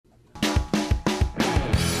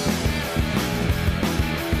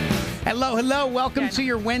Hello, hello. Welcome to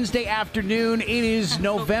your Wednesday afternoon. It is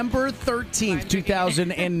November 13th,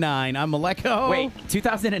 2009. I'm Maleko. Wait,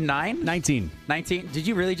 2009? 19. 19? Did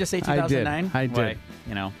you really just say 2009? I did. Why,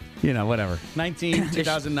 You know, whatever. 19,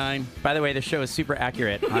 2009. By the way, the show is super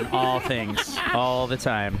accurate on all things, all the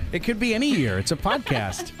time. It could be any year. It's a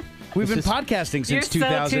podcast. We've been podcasting since You're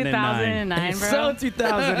 2009. 2009, bro. So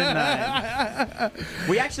 2009.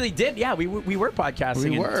 We actually did, yeah. We were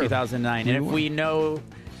podcasting in 2009. And if we know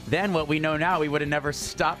then what we know now, we would have never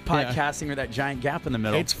stopped podcasting with that giant gap in the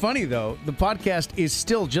middle. It's funny, though. The podcast is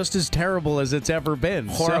still just as terrible as it's ever been.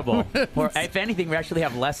 Horrible. So If anything, we actually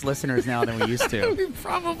have less listeners now than we used to. We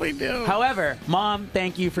probably do. However, Mom,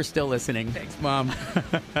 thank you for still listening. Thanks, Mom.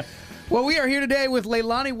 Well, we are here today with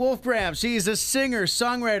Leilani Wolfgramm. She's a singer,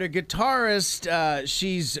 songwriter, guitarist.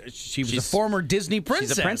 She was a former Disney princess.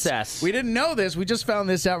 She's a princess. We didn't know this. We just found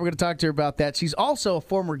this out. We're going to talk to her about that. She's also a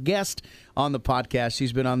former guest on the podcast.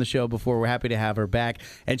 She's been on the show before. We're happy to have her back.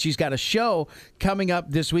 And she's got a show coming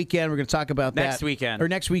up this weekend. We're going to talk about Next weekend.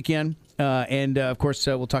 Of course,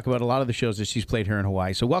 we'll talk about a lot of the shows that she's played here in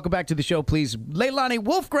Hawaii. So welcome back to the show, please, Leilani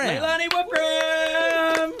Wolfgramm. Leilani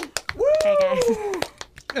Wolfgramm! Woo! Hey,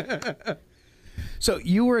 guys. So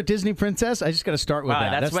you were a Disney princess? I just got to start with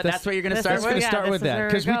that. That's what you're going to start Let's with? start with that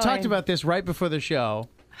because we talked about this right before the show.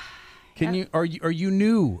 Are you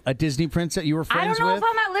new a Disney princess? You were friends with? I don't know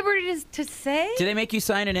if I'm at liberty to say. Did they make you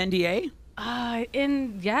sign an NDA?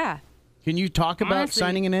 Yeah. Can you talk about Honestly.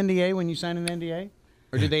 signing an NDA when you sign an NDA?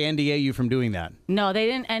 Or did they NDA you from doing that? No, they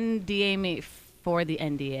didn't NDA me for the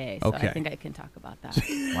NDA, so Okay. I think I can talk about that.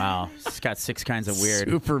 Wow. It's got six kinds of weird.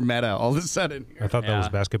 Super meta all of a sudden. I thought that was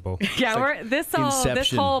basketball. Yeah, this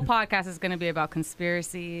Inception. whole podcast is going to be about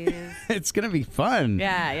conspiracies. It's going to be fun.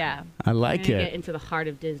 Yeah. I like We're gonna it. Get into the heart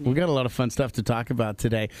of Disney. We got a lot of fun stuff to talk about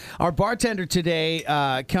today. Our bartender today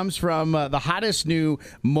comes from the hottest new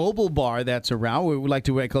mobile bar that's around. We would like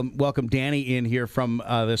to welcome Danny in here from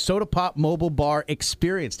the Soda Pop Mobile Bar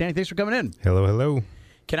Experience. Danny, thanks for coming in. Hello, hello.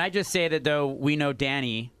 Can I just say that, though, we know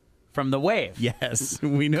Danny from The Wave. Yes,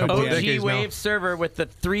 we know Couple of Danny. OG decades now. Wave server with the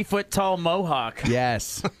 3-foot-tall mohawk.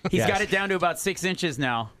 Yes. He's got it down to about 6 inches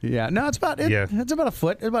now. Yeah. No, it's about it's about a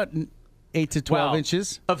foot. It's about 8 to 12 Well,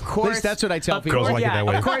 inches. Of At course. least that's what I tell of people. Girls like it that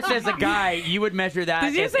way. Of course, as a guy, you would measure that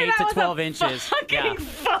Did you as say 8 that to was 12 a inches. fucking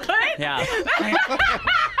foot? Yeah.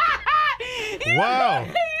 Wow.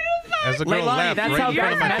 As a girl Leilani, laughed that's right how in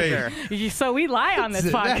front of my girls face. So we lie on this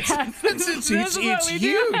podcast. It's This is what we do.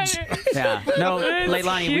 huge. Yeah. No, It's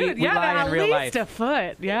Leilani, cute. we lie in real at life. least a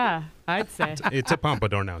foot. Yeah, I'd say. It's a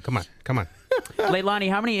pompadour now. Come on. Leilani,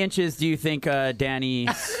 how many inches do you think Danny?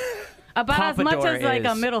 About as much Pompadour as like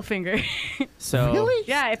a is- middle finger. So Really?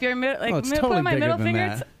 Yeah, if you're Oh, it's totally my bigger middle than finger,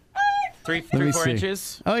 that. it's, 3, 4 see.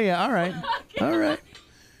 inches. Oh, yeah. All right. All right.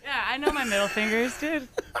 yeah, I know my middle fingers, dude.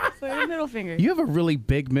 It's like a middle finger. You have a really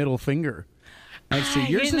big middle finger. I see.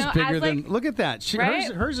 Yours You is know, bigger as, than. like- Look at that.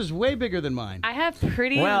 Right? Hers is way bigger than mine. I have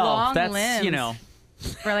pretty Well, long that's limbs.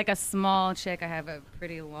 For like a small chick, I have a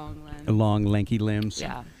pretty long limb. Long, lanky limbs.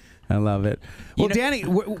 Yeah. I love it. Well, know- Danny,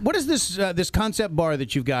 what is this this concept bar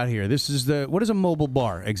that you've got here? What is a mobile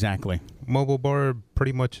bar exactly? Mobile bar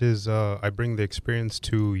pretty much is I bring the experience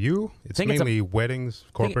to you. It's Think it's mainly weddings,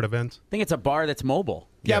 corporate events. I think it's a bar that's mobile.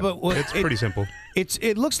 Yeah, but it's pretty simple.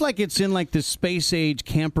 It looks like it's in like the space age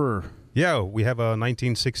camper. Yeah, we have a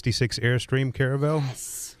 1966 Airstream Caravel.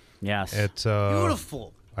 Yes. It's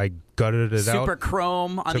Beautiful. I gutted it Super out.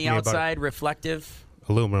 chrome on Took the me about- outside, reflective.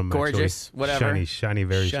 Aluminum, Gorgeous, actually. whatever. Shiny,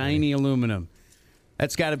 very shiny. Shiny aluminum.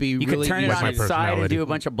 That's got to be You really could turn it easy. on my its side and personality. do a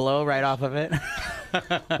bunch of blow right off of it.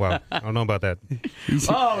 Wow, I don't know about that.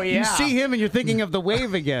 Oh, yeah. You see him and you're thinking of the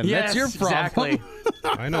wave again. Yes, That's your problem. exactly.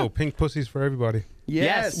 I know, pink pussies for everybody.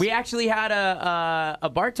 Yes. We actually had a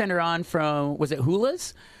bartender on from, was it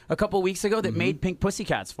Hula's? A couple weeks ago that made pink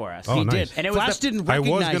pussycats for us. Oh, He nice. did. And it was Flash the- didn't I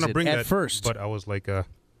recognize was going to it bring at that first. but I was like,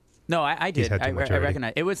 No, I did. had too I much already.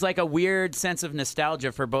 recognize. It was like a weird sense of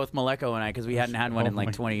nostalgia for both Maleko and I because we hadn't had one in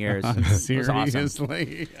like 20 years. It was awesome.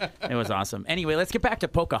 Seriously. It was awesome. Anyway, let's get back to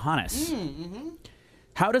Pocahontas.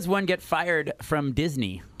 How does one get fired from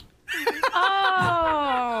Disney?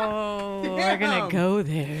 Oh, we're gonna go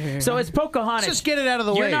there. So it's Pocahontas. Let's just get it out of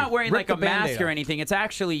the way. You're not wearing Rip like the a mask Band-Aid or off. anything. It's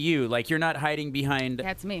actually you. Like you're not hiding behind.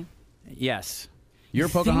 That's me. Yes. You're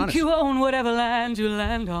Pocahontas. Think you own whatever land you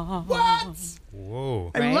land on. What?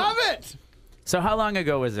 whoa. I Right? love it. So how long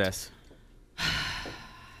ago was this?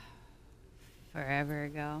 Forever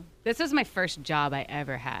ago. This was my first job I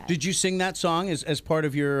ever had. Did you sing that song as part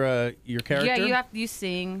of your character? Yeah, you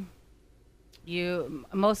sing. You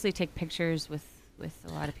mostly take pictures with with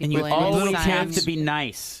a lot of And people. you always it's, have to be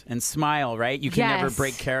nice and smile, right? You can never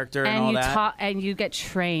break character and all that. And you get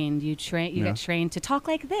trained. You get trained to talk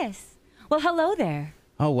like this. Well, hello there.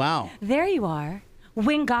 Oh, wow. There you are.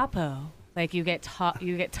 Wingapo. Like you get taught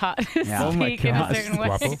to Oh my speak in a gosh. certain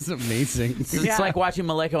way. It's amazing. It's like watching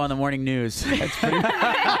Maleko on the morning news. That's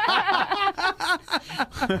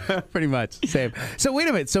pretty much same. So wait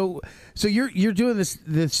a minute. So you're doing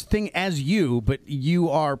this thing as you, but you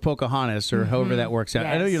are Pocahontas or however that works out.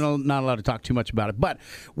 Yes. I know you're not allowed to talk too much about it, but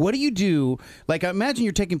what do you do? Like, I imagine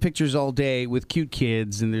you're taking pictures all day with cute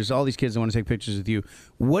kids, and there's all these kids that want to take pictures with you.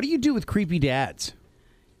 What do you do with creepy dads?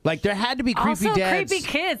 Like, there had to be creepy also, dads. creepy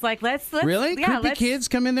kids. Like, let's really? Yeah, creepy kids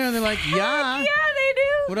come in there and they're like, yeah. Yeah, they do.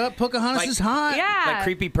 What up? Pocahontas is hot. Yeah. Like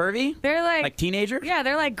creepy pervy? They're like teenagers? Yeah,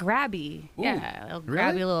 they're like grabby. Ooh, yeah, a really?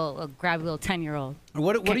 grabby little 10-year-old.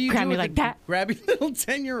 What do you grab do me with like a that? grabby little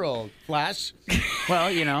 10-year-old? Flash? Well,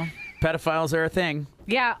 pedophiles are a thing.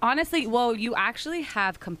 Yeah, honestly, well, you actually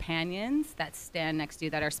have companions that stand next to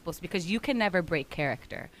you that are supposed to, because you can never break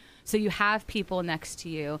character. So you have people next to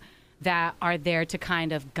you that are there to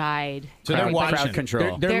kind of guide. So they're watching. Crowd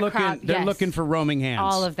control. They're looking for roaming hands.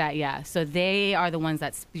 All of that, yeah. So they are the ones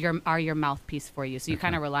that are your mouthpiece for you. So you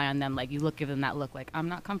kind of rely on them. Like give them that look, like I'm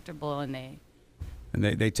not comfortable, and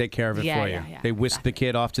they take care of it for you. Yeah, they whisk the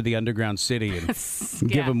kid off to the underground city and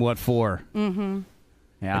give him what for. Mm-hmm.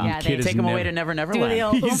 Yeah, they take him away to Never Never do the Land.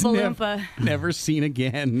 old He's Oompa Loompa. Never seen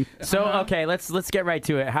again. So okay, let's get right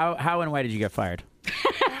to it. How and why did you get fired?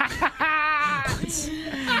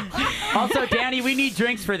 Also, Danny, we need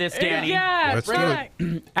drinks for this, Danny. Yeah, Let's do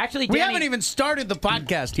it. Actually, We Danny, haven't even started the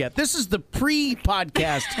podcast yet. This is the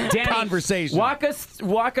pre-podcast Danny, conversation. Walk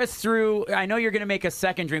us through. I know you're going to make a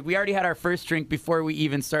second drink. We already had our first drink before we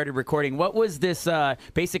even started recording. What was this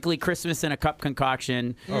basically Christmas in a cup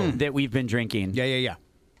concoction that we've been drinking? Yeah.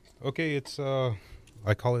 Okay, it's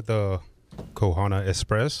I call it the Kohana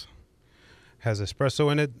Espress. Has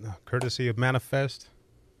espresso in it, courtesy of Manifest.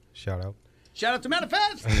 Shout out. Shout out to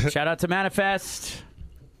Manifest. Shout out to Manifest.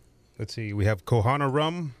 Let's see, we have Kohana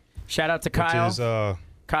Rum, Shout out to which Kyle. is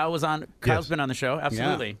Kyle's been on the show.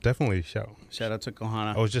 Absolutely. definitely shout. Shout out to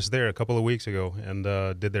Kohana. I was just there a couple of weeks ago and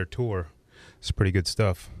did their tour. It's pretty good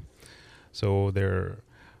stuff. So they're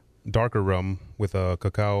darker rum with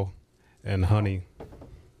cacao and honey.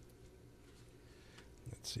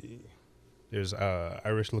 Let's see. There's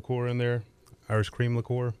Irish liqueur in there, Irish cream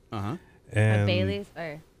liqueur. Uh-huh. And Bailey's,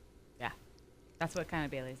 yeah, that's what kind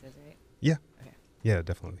of Bailey's is, right? Yeah. Okay. Yeah,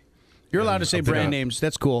 definitely. You're allowed to say Up to brand that. names.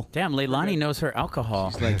 That's cool. Damn, Leilani knows her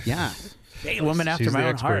alcohol. She's like, yeah. Woman after She's my the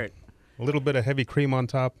own expert. heart. A little bit of heavy cream on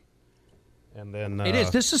top. And then It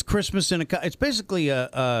is. This is Christmas in a cup. It's basically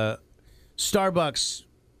a Starbucks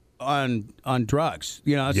on drugs.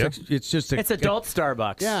 It's Yep. like, it's just It's adult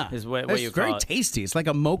Starbucks. Yeah, is what it's you very call it. tasty. It's like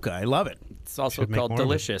a mocha. I love it. It's also Should make called more of it.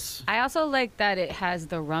 delicious. I also like that it has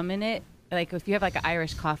the rum in it. Like if you have like an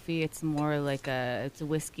Irish coffee, it's more like it's a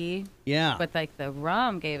whiskey. Yeah. But like the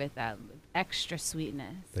rum gave it that extra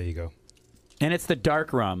sweetness. there you go. And it's the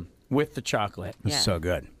dark rum with the chocolate. It's Yeah. so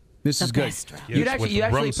good. This The is good. best rum. Yes, you with actually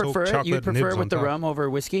rum soaked prefer it? You chocolate prefer nibs it with on the top. rum over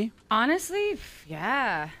whiskey? Honestly,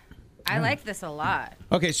 yeah. I like this a lot.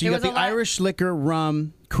 Okay, so you It got was the a lot- Irish liquor,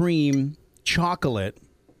 rum, cream, chocolate,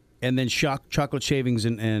 and then chocolate shavings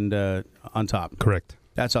and on top. Correct.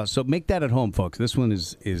 That's awesome. So make that at home, folks. This one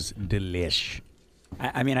is delish.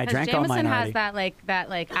 I mean, I Because drank all mine Jameson already. has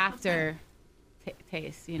that after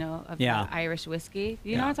taste, of Yeah. the Irish whiskey.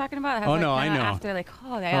 You Yeah. know what I'm talking about? It has Oh, like no, I kinda know. After yeah,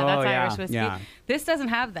 Oh, that's yeah. Irish whiskey. Yeah. This doesn't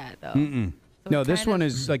have that though. So No, it's this kind one of-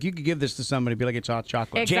 is like you could give this to somebody, be like it's hot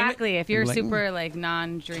chocolate. Exactly. If you're Like, super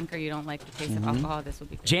non-drinker, you don't like the taste of alcohol, this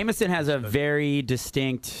would be great. Jameson has a very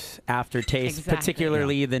distinct aftertaste, Exactly.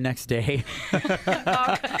 particularly the next day.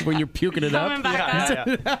 when you're puking it Coming up.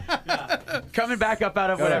 back up. Coming back up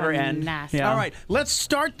out of whatever end. Nasty. Yeah. All right, let's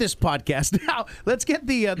start this podcast now. Let's get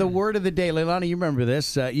the word of the day. Leilani, you remember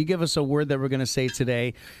this. You give us a word that we're going to say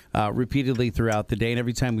today repeatedly throughout the day, and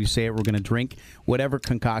every time we say it, we're going to drink whatever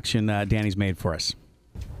concoction Danny's made for us.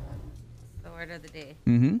 The word of the day.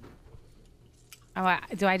 Mm-hmm. Oh,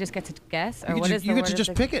 do I just get to guess, or You what get is to, the you word get to of just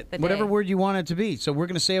the, pick it, the whatever day? word you want it to be. So we're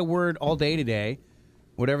going to say a word all day today,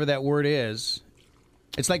 whatever that word is.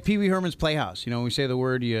 It's like Pee Wee Herman's Playhouse. When we say the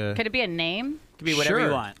word, Could it be a name? Could be whatever Sure.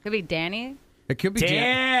 you want. Could be Danny. it could be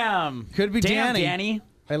Damn. Could be Damn, Danny. Danny.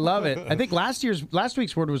 I love it. I think last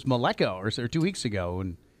week's word was Maleko, or 2 weeks ago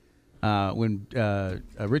when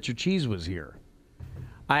Richard Cheese was here.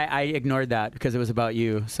 I ignored that because it was about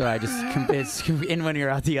you. So I just it's in one ear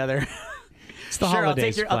out the other. It's the Sure,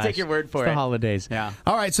 holidays. I'll take your word for it's it. The holidays. Yeah.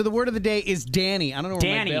 All right. So the word of the day is Danny. I don't know where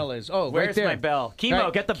Danny. my bell is. Oh, where's right there. my bell? Chemo,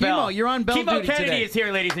 Right. get the Chemo, bell. you're on bell Chemo duty Kennedy today. is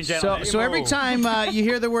here, ladies and gentlemen. So every time you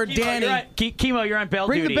hear the word Danny, Chemo, you're on bell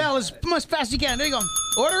ring duty. the bell as fast as you can. There you go.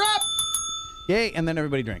 Order up. Yay, and then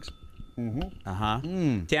everybody drinks.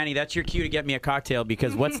 Danny, that's your cue to get me a cocktail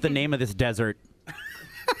because what's the name of this desert?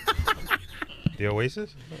 The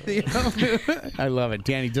Oasis? I love it.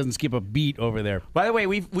 Danny doesn't skip a beat over there. By the way,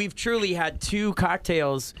 we've truly had 2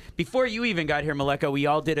 cocktails before you even got here, Maleka. We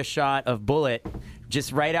all did a shot of Bullet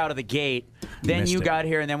just right out of the gate. Then Missed you it. got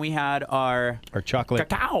here, and then we had our chocolate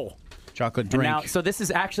cacao. chocolate And drink. now, so this is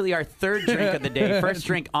actually our 3rd drink of the day, first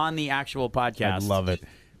drink on the actual podcast. I love it.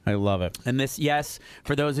 I love it. And this, yes,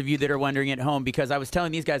 for those of you that are wondering at home, because I was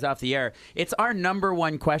telling these guys off the air, it's our number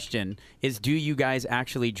 1 question is, do you guys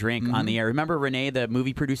actually drink on the air? Remember Renee, the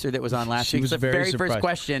movie producer that was on last week? was The very first surprised.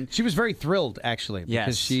 question. She was very thrilled, actually,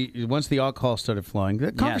 because Yes. once the alcohol started flowing,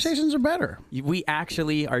 the conversations are better. We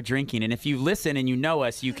actually are drinking. And if you listen and you know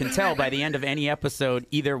us, you can tell by the end of any episode,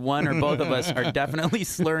 either one or both of us are definitely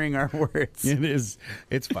slurring our words. It is.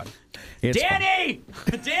 It's fun. It's Danny!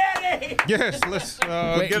 Danny! Yes, let's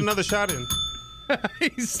get another shot in. fun.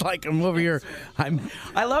 He's like, I'm over here.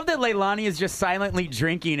 I love that Leilani is just silently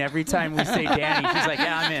drinking every time we say Danny. She's like,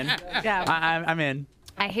 yeah, I'm in. Yeah. I'm in.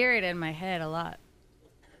 I hear it in my head a lot.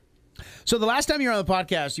 So the last time you were on the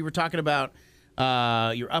podcast, you were talking about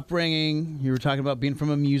your upbringing. You were talking about being from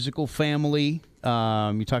a musical family.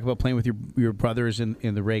 You talked about playing with your brothers in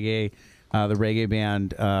the reggae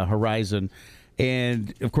band Horizon,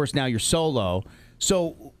 and of course now you're solo.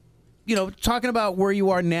 So, talking about where you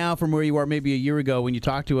are now from where you were maybe a year ago when you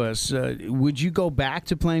talked to us, would you go back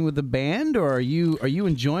to playing with the band, or are you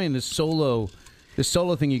enjoying this solo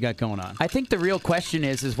thing you got going on? I think the real question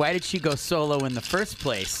is why did she go solo in the first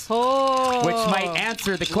place? Oh. Which might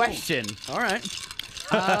answer the question. All right.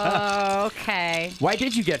 Okay. Why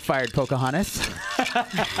did you get fired, Pocahontas?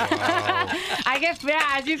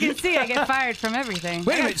 As you can see, I get fired from everything.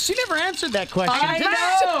 Wait a minute. She never answered that question. I did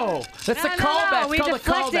know. That's a callback. We It's called a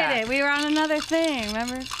deflected callback. it. We were on another thing,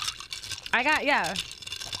 remember? I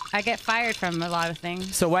get fired from a lot of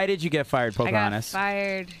things. So why did you get fired, I got Pocahontas?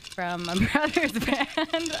 fired from my brother's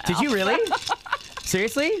band. Did you really?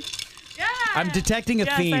 Seriously? Yeah. I'm detecting a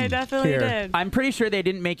yes, theme I definitely here. did. I'm pretty sure they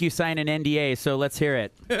didn't make you sign an NDA, so let's hear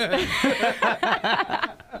it.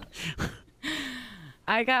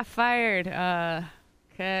 I got fired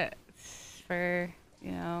for,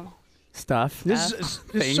 Stuff. This is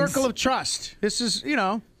Things. circle of trust. This is,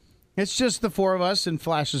 it's just the 4 of us and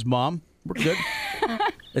Flash's mom. We're good.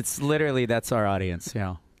 It's literally, that's our audience.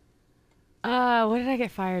 Yeah. what did I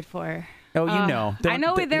get fired for? Oh, you know. I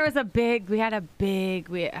know there was we had a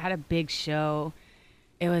big show.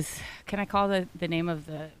 It was, can I call the name of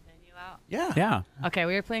the venue out? Yeah. Yeah. Okay,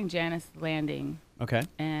 we were playing Janice Landing Okay.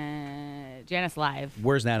 and Janice Live.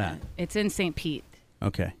 Where's that at? It's in St. Pete.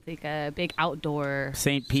 Okay. Like a big outdoor.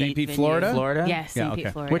 St. Pete, Pete, Florida? Florida? Yes, St. Yeah, Pete,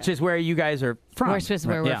 okay. Florida. Which is where you guys are from. Which is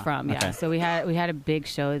where Right, we're from, yeah. Okay. So we had a big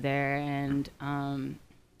show there, and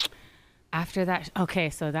after that, okay,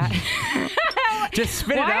 so that. Just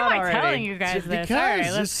spit it Why out am I already. telling you guys this? Because All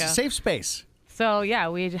right, let's it's go. safe space. So yeah,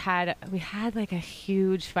 we had like a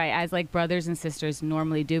huge fight, as like brothers and sisters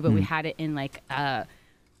normally do, but we had it in like a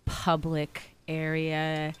public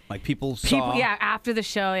area. Like people saw. Yeah, after the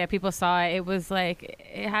show, yeah, people saw it. It was like,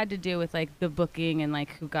 it had to do with like the booking and like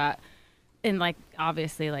who got, and like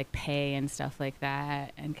obviously like pay and stuff like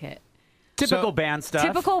that, and Typical So- band stuff.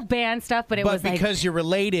 typical band stuff. But it But was like, because you're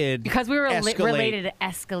related. because we were escalate. related, it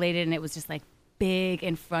escalated, and it was just like big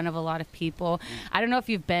in front of a lot of people. I don't know if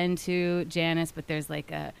you've been to Janice, but there's like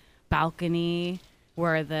a balcony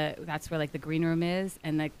where that's where like the green room is,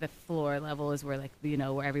 and like the floor level is where like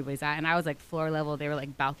where everybody's at. And I was like floor level, they were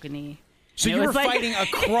like balcony. So And you it were was like- fighting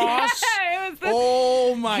across. Yeah, it was this-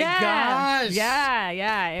 Oh my yeah, gosh.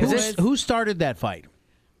 yeah. It was Who started that fight?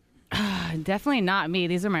 definitely not me.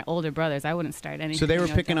 These are my older brothers. I wouldn't start anything. So they were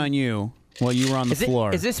picking on you while you were on the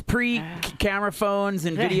floor. Is this pre-camera phones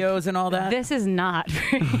and videos and all that? This is not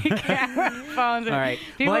camera phones. all right.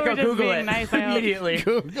 People Maleka, were just Google being it nice, I hope. immediately.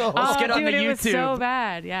 Oh, Let's get on dude, the it was so YouTube.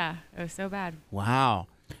 bad. Yeah, it was so bad. Wow.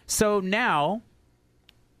 So now,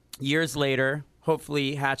 years later,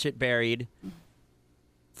 hopefully hatchet buried,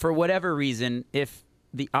 for whatever reason, if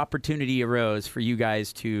the opportunity arose for you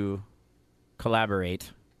guys to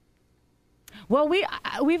collaborate. Well, we've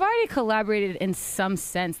already collaborated in some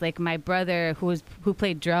sense. Like my brother, who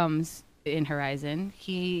played drums in Horizon,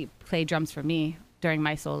 he played drums for me during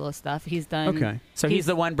my solo stuff. He's done. Okay. So he's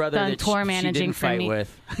the one brother done that tour she managing didn't for fight me.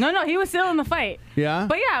 with. No, he was still in the fight. Yeah?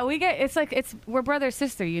 But yeah, we're brother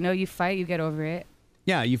sister. You know, you fight, you get over it.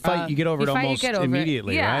 Yeah, you fight, you get over it You fight, you almost get over it.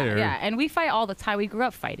 immediately, Yeah, right? Or- yeah, and we fight all the time. We grew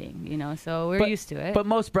up fighting, you know, so we're used to it. But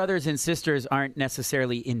most brothers and sisters aren't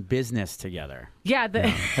necessarily in business together. yeah,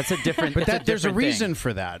 That's a different. But that's there's a different reason thing.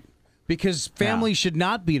 for that. Because families should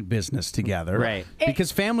not be in business together. Right.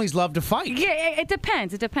 Because families love to fight. yeah, it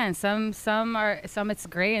depends. It depends. Some it's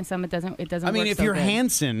great, and some it doesn't. It doesn't. I mean, work if so you're good.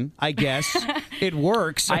 Hanson, I guess it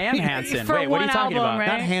works. I am Hanson. For Wait, what are you one talking album, about? right?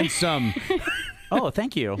 Not handsome. Oh,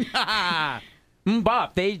 thank you.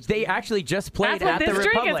 Bop. They actually just played That's what at this the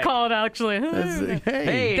drink Republic. is called, actually.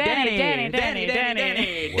 Hey, Danny.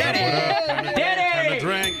 Danny.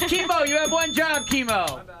 Chemo, you have one job,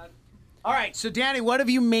 Chemo. All right, so Danny, what have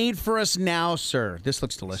you made for us now, sir? This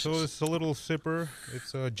looks delicious. So it's a little sipper.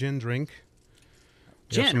 It's a gin drink.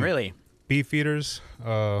 We have Gin, some really? Beef eaters,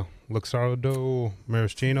 Luxardo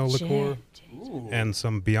maraschino liqueur, and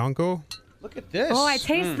some Bianco. Look at this. Oh, I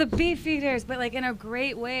taste the beef eaters, but like in a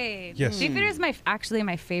great way. Yes. Beef eaters actually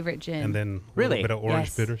my favorite gin. And then a Really? little bit of orange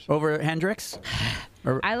Yes. bitters. Over Hendrix?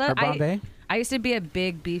 Or Bombay? I used to be a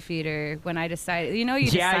big beef eater when I decided. You know, you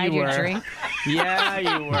Yeah, decide you your were. drink. Yeah,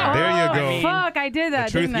 you were. There you go. mean, Fuck, I did that,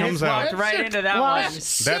 The truth didn't I? comes out. Walked right into that Well, one.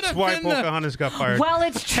 That's why Pocahontas got fired. Well,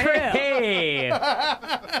 it's true. Hey.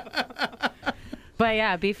 But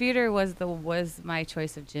yeah, beef eater was my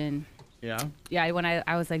choice of gin. Yeah. Yeah, when I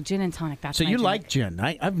was like gin and tonic. That's So my you drink. like gin?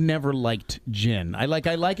 I've never liked gin. I like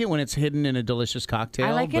it when it's hidden in a delicious cocktail.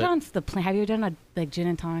 I like it but- on the plane. Have you done like gin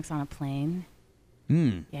and tonics on a plane?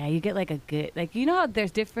 Yeah, you get like a good you know how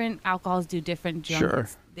there's different alcohols do different drinks. Sure.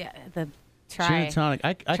 Yeah, gin and tonic.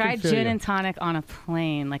 I try can feel gin you. and tonic on a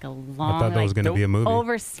plane, like a long. I thought that was going to be a movie.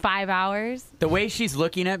 over 5 hours. The way she's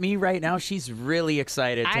looking at me right now, she's really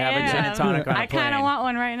excited to have a gin am. and tonic on a I kind of plane. want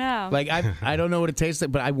one right now. Like I don't know what it tastes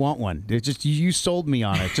like, but I want one. It's just you sold me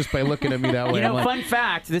on it just by looking at me that way. You know, I'm like, fun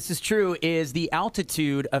fact, this is true, is the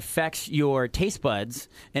altitude affects your taste buds,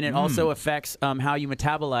 and it also affects how you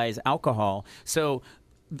metabolize alcohol. So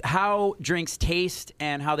how drinks taste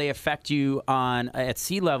and how they affect you at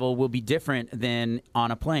sea level will be different than on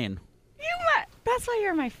a plane. That's why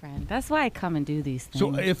you're my friend. That's why I come and do these things.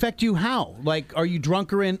 so it affect you how? Like, are you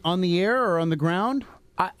drunker on the air or on the ground?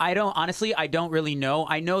 I don't honestly. I don't really know.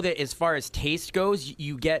 I know that as far as taste goes,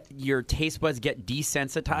 your taste buds get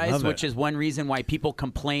desensitized, Love it. which is one reason why people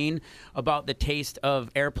complain about the taste of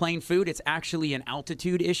airplane food. It's actually an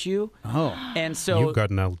altitude issue. Oh. And so You've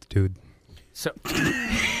got an altitude. So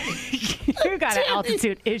you got an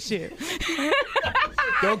altitude issue.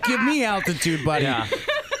 Don't give me altitude, buddy. yeah.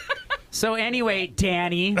 So anyway,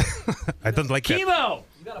 Danny, I don't like that. chemo.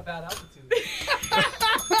 You got a bad altitude.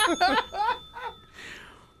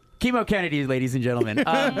 Chemo Kennedy, ladies and gentlemen.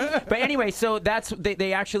 But anyway, so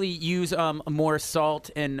they actually use more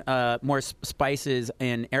salt and more spices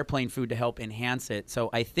in airplane food to help enhance it. So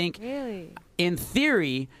I think, Really? in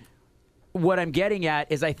theory, what I'm getting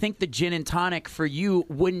at is I think the gin and tonic for you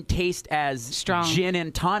wouldn't taste as Strong. gin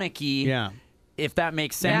and tonic-y, Yeah. if that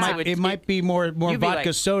makes sense. Yeah. It might be more you'd be vodka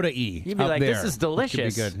like- soda-y. you'd be up like, there. this is Could be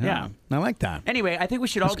delicious. good. Yeah. I like that. Anyway, I think we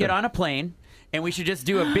should all get on a plane and we should just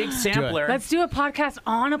do a big sampler. Let's do a podcast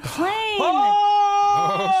on a plane.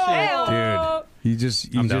 Oh, shit. Hey-o.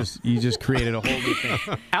 Dude, I'm down. you just created a whole new thing.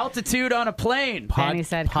 Altitude on a plane. Danny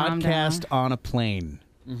said, "Calm podcast down." on a plane.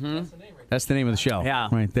 That's the name right That's the name of the show. Yeah.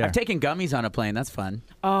 right there. I've taken gummies on a plane. That's fun.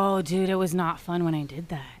 Oh, dude, it was not fun when I did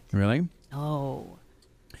that. Really? Oh.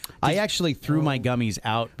 I actually threw my gummies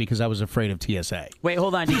out because I was afraid of TSA. Wait,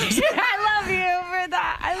 hold on. Did you, I love you for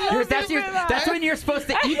that. I love that's, you for that. that's when you're supposed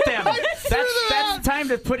to eat them. That's the time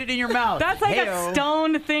to put it in your mouth. That's like Hey-o. a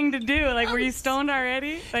stoned thing to do. Like, were you stoned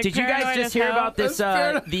already? Like, Did you guys paranoid just as hear hell? about this?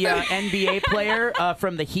 The NBA player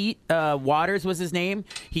from the Heat, Waters was his name.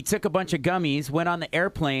 He took a bunch of gummies, went on the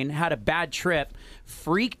airplane, had a bad trip,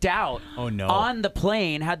 freaked out Oh, no. on the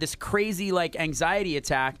plane, had this crazy like anxiety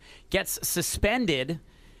attack, gets suspended.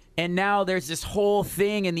 And now there's this whole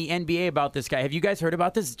thing in the NBA about this guy. Have you guys heard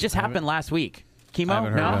about this? It just happened last week. Chemo? I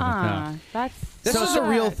haven't heard no? about it. Uh-huh. That's This so is a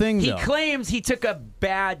real thing, He though. claims he took a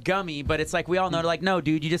bad gummy, but it's like we all know, like, no,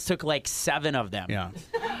 dude, you just took like 7 of them. Yeah.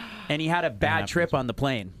 And he had a bad happens. trip on the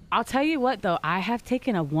plane. I'll tell you what, though. I have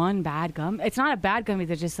taken a one bad gum. It's not a bad gummy.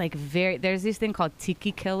 They're just like there's this thing called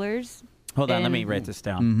tiki killers. Hold on, let And- me write this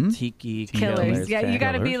down. Tiki Killers. Yeah, okay. you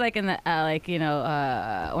got to be Killers. like in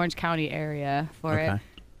the Orange County area for Okay. it.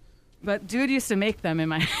 But dude used to make them in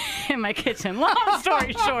my kitchen. Long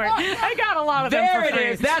story short, I got a lot of them There for it free.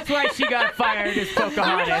 is. That's why she got fired, is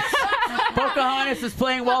Pocahontas. Pocahontas is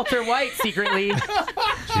playing Walter White secretly.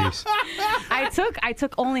 She Jeez. I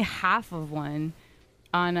took only half of one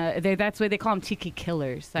on that's why they call them tiki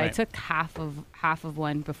killers. So Right. I took half of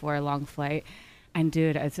one before a long flight. And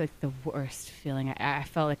dude, it's like the worst feeling. I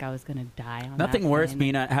felt like I was gonna die on Nothing that worse plane.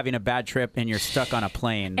 being having a bad trip and you're stuck on a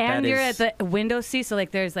plane. And That you're is- at the window seat, so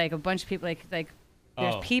like there's like a bunch of people like there's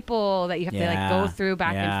Oh. people that you have to like Yeah, go through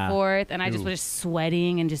back yeah. and forth, and I just Ooh. was just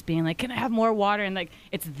sweating and just being like, "Can I have more water?" And like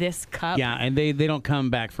it's this cup. Yeah, and they don't come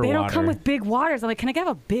back for They water. don't come with big waters. I'm like, "Can I have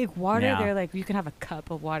a big water?" Yeah. They're like, "You can have a cup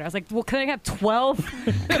of water." I was like, "Well, can I have 12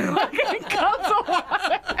 fucking cups of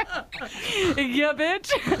water?" Yeah,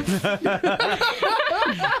 bitch.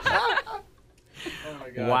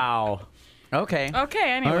 wow. Okay.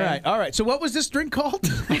 Okay. Anyway. All right. So what was this drink called?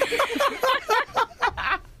 You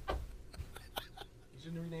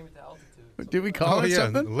shouldn't rename it to altitude. Did we call Oh, it yeah.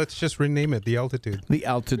 something? Let's just rename it the altitude. The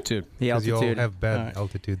altitude. The Because you all altitude. have bad All right.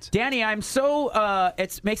 altitudes. Danny, I'm so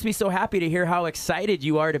it makes me so happy to hear how excited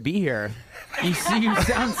you are to be here. You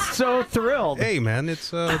sound so thrilled. Hey, man, it's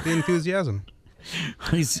the enthusiasm.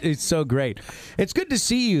 It's so great. It's good to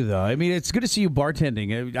see you, though. I mean, it's good to see you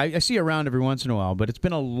bartending. I see you around every once in a while, but it's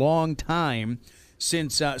been a long time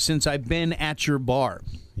since I've been at your bar.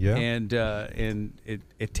 Yeah. And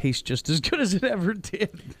it tastes just as good as it ever did.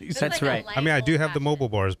 That's right. I mean, I do have the mobile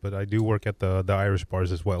bars, but I do work at the Irish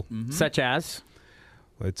bars as well. Such as?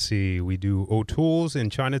 Let's see. We do O'Toole's in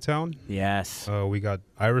Chinatown. Yes. We got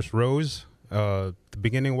Irish Rose, the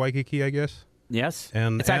beginning Waikiki, I guess. Yes.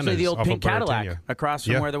 And it's actually the Anna's old off pink of Cadillac Baratania. across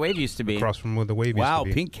from Yeah. where the wave used to be. Across from where the wave Wow, used to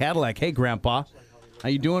be. pink Cadillac. Hey, Grandpa. How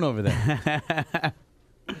you doing over there?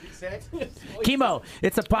 Chemo,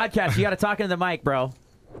 it's a podcast. You got to talk into the mic, bro.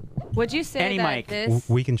 Would you say Any that mic. this?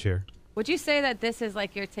 We can share. Would you say that this is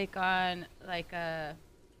like your take on like a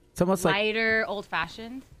It's almost like lighter,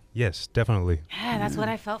 old-fashioned? Yes, definitely. Yeah, that's what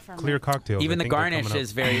I felt from Clear it. cocktails. even I the think they're garnish coming up.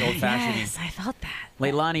 is very old-fashioned. Yes, I felt that.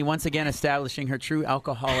 Leilani once again establishing her true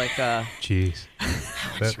alcoholic Jeez.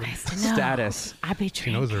 That- Nice to know. status. I be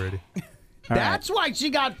she knows drinking. already. All right. That's why she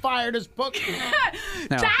got fired as book.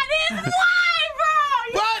 No. That is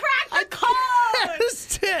why, bro. You cracked the code.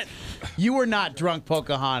 That's it. You were not drunk,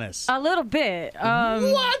 Pocahontas. A little bit.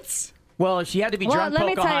 What? Well, she had to be Well, drunk let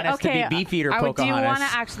me tell you. Pocahontas Okay, to be Beefeater do Pocahontas. you want to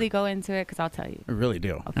actually go into it? Because I'll tell you. I really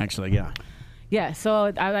do. Actually, yeah. Yeah.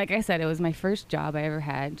 So, like I said, it was my first job I ever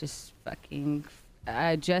had. Just fucking.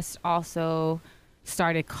 Just also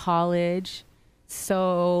started college,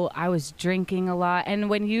 so I was drinking a lot. And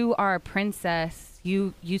when you are a princess,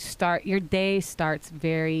 you start your day starts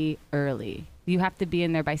very early. You have to be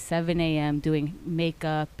in there by 7 a.m. doing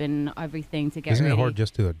makeup and everything to get Isn't ready. it hard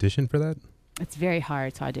just to audition for that? It's very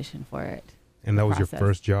hard to audition for it. And that was your Process.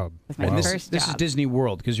 first job. That's my And this, first this is job. Disney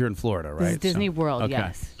World because you're in Florida, right? This is Disney So- World, okay.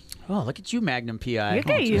 yes. Oh, look at you, Magnum PI. Look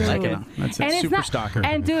at Oh, you. I like it. That's a And it's super not- stalker.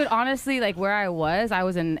 And dude, honestly, like where I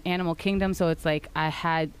was in Animal Kingdom, so it's like I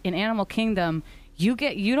had in Animal Kingdom, you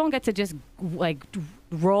don't get to just like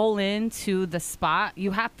roll into the spot.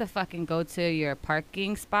 You have to fucking go to your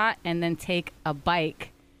parking spot and then take a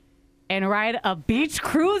bike and ride a beach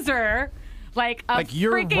cruiser. Like a Like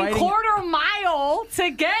you're freaking riding- quarter mile to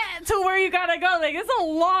get to where you gotta go. Like it's a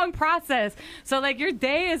long process. So like your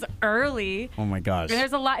day is early. Oh my gosh. And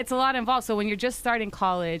there's a lot. It's a lot involved. So when you're just starting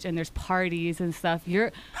college and there's parties and stuff,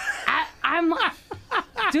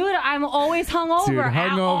 I'm always hungover Dude,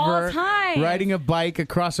 at all hungover, times. riding a bike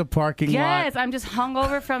across a parking lot. Yes, I'm just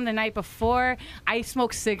hungover from the night before. I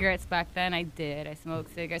smoked cigarettes back then. I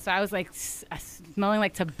smoked cigarettes. So I was like smelling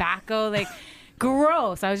like tobacco, like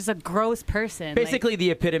gross. I was just a gross person. Basically,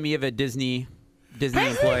 the epitome of a Disney Basically,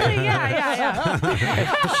 employee. yeah.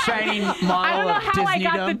 The shining model I don't know of how I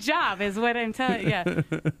got the Disneydom. job, is what I'm telling you. Yeah.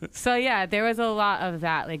 So yeah, there was a lot of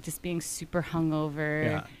that, like just being super hungover.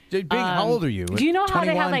 Yeah. Dude, Big, how old are you? Do you know how they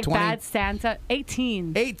 21, have like 20? bad Santa?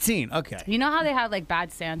 18. 18. Okay. You know how they have like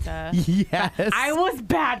bad Santa? Yes. I was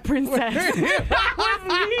bad princess. That was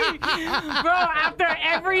me. Bro, after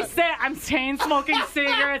every set, I'm chain smoking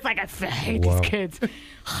cigarettes. Like, I hate Wow. these kids.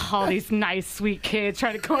 All these nice, sweet kids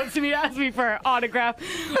trying to come up to me, ask me for an autograph.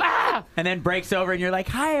 Ah! And then breaks over, and you're like,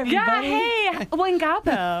 "Hi, Yeah, everybody." hey,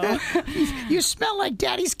 Wangapo. You smell like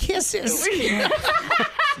daddy's kisses.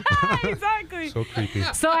 Exactly. So creepy.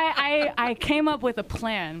 So I came up with a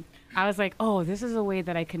plan. I was like, oh, this is a way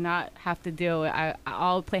that I could not have to do it.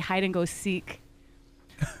 I'll play hide and go seek.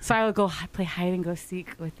 So I would go play hide and go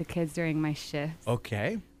seek with the kids during my shifts,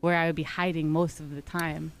 Okay. where I would be hiding most of the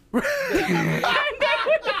time. And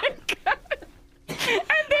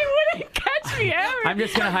they wouldn't catch me every I'm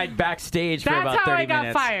just gonna hide backstage for That's about 30 how I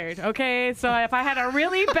minutes. got fired, okay? So if I had a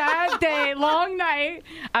really bad day, long night,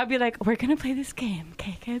 I'd be like, we're going to play this game,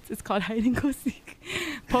 okay, kids? It's called hide and go seek.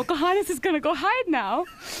 Pocahontas is going to go hide now.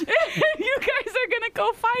 You guys are going to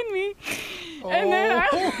go find me. And then I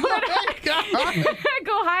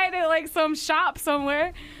go hide at like some shop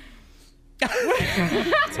somewhere.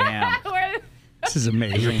 Damn. Where, This is Your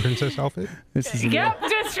amazing. princess outfit? This is yep,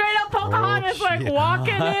 just straight up Pocahontas, Oh, like shit.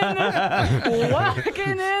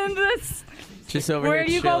 walking in this. Just over Where here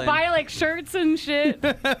do you chilling. go buy like shirts and shit?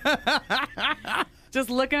 Just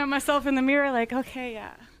looking at myself in the mirror, like, okay,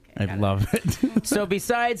 yeah. I love it. So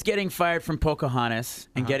besides getting fired from Pocahontas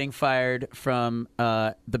and getting fired from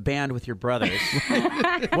the band with your brothers,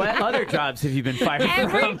 what other jobs have you been fired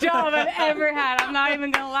Every from? job I've ever had, I'm not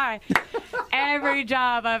even gonna lie. Every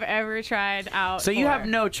job I've ever tried out. So you for. have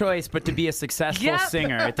no choice but to be a successful Yep.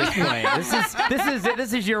 singer at this point.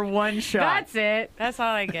 This is your one shot. That's it. That's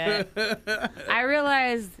all I get. I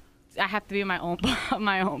realized I have to be my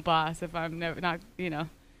own boss if I'm not, Yeah.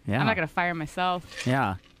 I'm not gonna fire myself.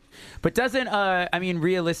 Yeah. But doesn't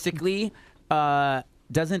realistically,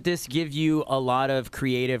 doesn't this give you a lot of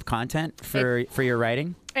creative content for your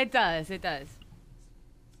writing? It does.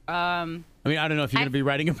 I mean, I don't know if you're going to be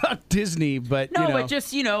writing about Disney, but No, you know, but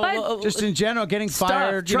just just in general, getting Stuff,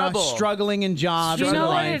 fired, trouble. struggling in jobs. You in know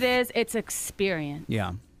what life. it is? It's experience.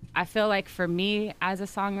 Yeah. I feel like for me as a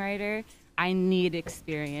songwriter, I need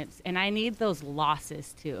experience and I need those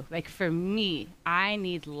losses too. Like for me, I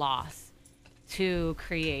need loss to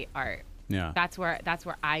create art. Yeah. That's where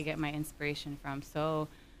I get my inspiration from. So,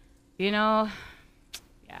 yeah,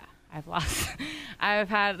 I've lost. I've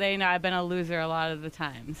been a loser a lot of the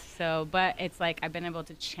times. So, but it's like I've been able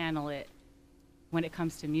to channel it when it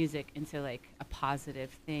comes to music into like a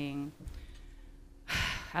positive thing.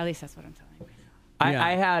 At least that's what I'm telling you. Yeah.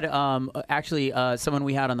 I had actually someone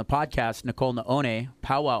we had on the podcast, Nicole Naone,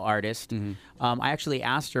 powwow artist. I actually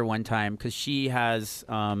asked her one time because she has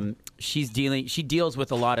she deals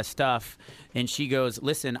with a lot of stuff, and she goes,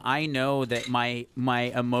 "Listen, I know that my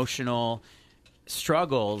emotional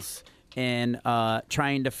struggles in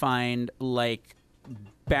trying to find like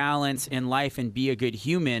balance in life and be a good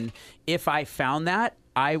human. If I found that,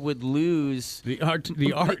 I would lose The art,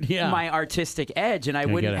 yeah. my artistic edge, and I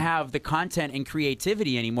get wouldn't it. have the content and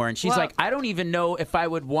creativity anymore." And she's Well- like, "I don't even know if I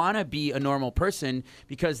would want to be a normal person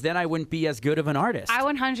because then I wouldn't be as good of an artist." I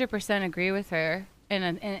 100% agree with her,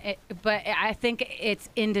 but I think it's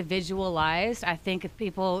individualized. I think if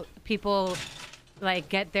people like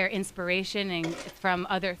get their inspiration from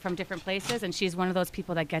different places, and she's one of those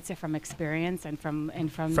people that gets it from experience and from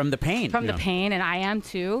the pain. the pain, and I am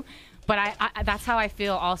too. But I that's how I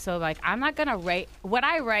feel also. Like I'm not gonna write what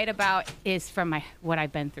I write about is from what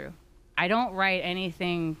I've been through. I don't write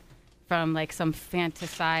anything from like some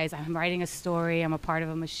fantasize. I'm writing a story. I'm a part of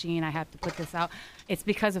a machine. I have to put this out. It's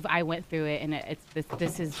because I went through it, and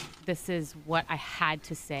this is what I had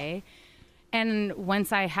to say. And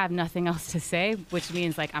once I have nothing else to say, which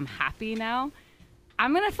means like I'm happy now,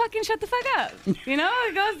 I'm gonna fucking shut the fuck up. Go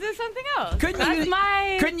do something else.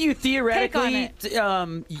 Couldn't you theoretically take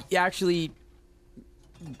on actually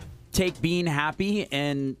take being happy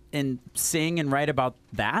and sing and write about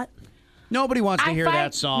that? Nobody wants to hear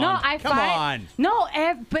that song. No, Come on. No,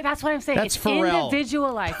 but that's what I'm saying. That's it's Pharrell.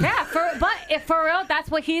 individualized. Yeah, but if Pharrell, that's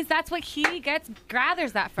what he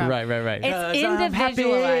gathers that from. Right. It's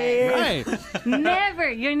individualized.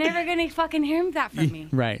 Right. You're never gonna fucking hear that from me.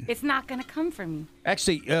 Right. It's not gonna come from me.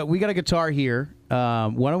 Actually, we got a guitar here. Why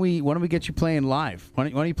don't we get you playing live? Why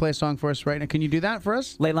don't you play a song for us right now? Can you do that for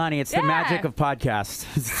us? Leilani, it's the Yeah. magic of podcasts.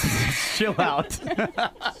 Chill out.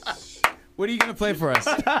 What are you gonna play for us?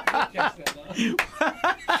 I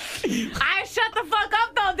shut the fuck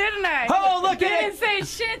up though, didn't I? Oh, look at Didn't it. say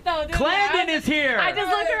shit though, didn't Clarendon I? is here. I just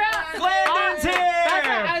looked around. Clarendon's That's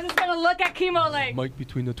here. right. I was just gonna look at Chemo like. Mike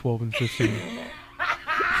between the 12 and 15.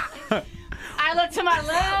 I look to my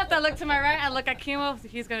left. I look to my right. I look at Chemo.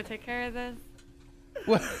 He's gonna take care of this.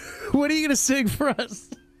 What are you gonna sing for us?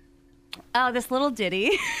 Oh, this little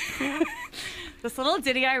ditty. This little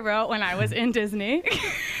ditty I wrote when I was in Disney.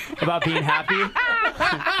 About being happy.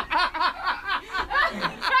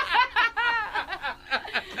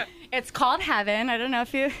 It's called Heaven. I don't know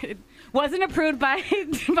if it wasn't approved by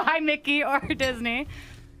Mickey or Disney. I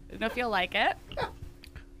don't know if you'll like it.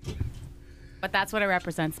 But that's what it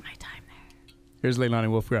represents, my time there. Here's Leilani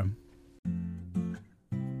Wolfgramm.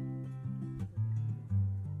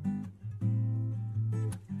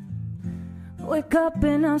 Wake up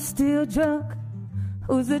and I'm still drunk.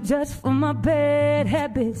 Who's the judge for my bad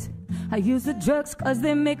habits? I use the drugs cause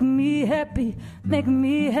they make me happy, make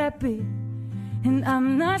me happy. And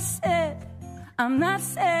I'm not sad, I'm not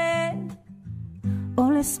sad.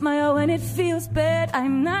 Only smile when it feels bad.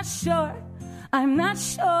 I'm not sure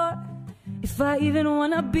if I even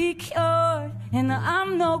wanna be cured. And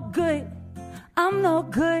I'm no good, I'm no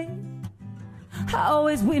good. I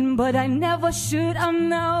always win, but I never should. I'm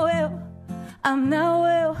not well.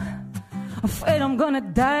 Afraid I'm gonna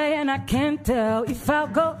die, and I can't tell if I'll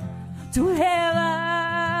go to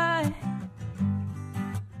heaven.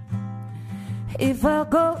 If I'll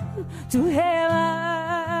go to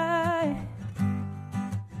heaven.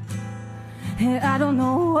 And I don't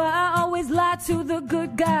know why I always lie to the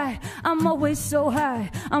good guy. I'm always so high,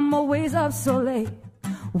 I'm always up so late.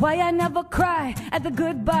 Why I never cry at the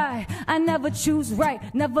goodbye. I never choose right,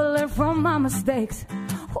 never learn from my mistakes.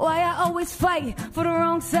 Why I always fight for the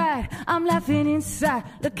wrong side. I'm laughing inside,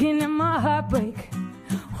 looking at my heartbreak.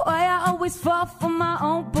 Why I always fall for my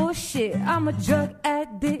own bullshit. I'm a drug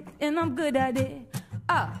addict and I'm good at it.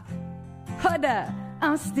 Hold up,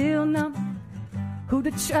 I'm still numb. Who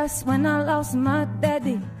to trust when I lost my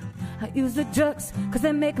daddy? I use the drugs cause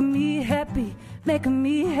they make me happy, making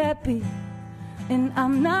me happy. And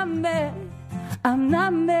I'm not mad, I'm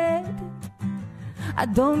not mad. I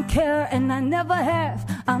don't care and I never have.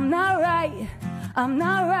 I'm not right, I'm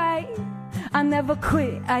not right. I never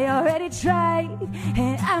quit, I already tried.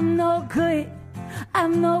 And I'm no good,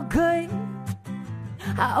 I'm no good.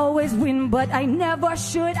 I always win but I never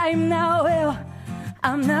should. I'm not well,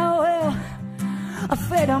 I'm not well.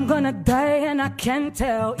 Afraid I'm gonna die and I can't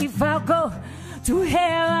tell if I'll go to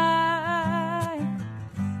heaven.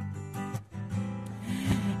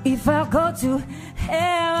 If I'll go to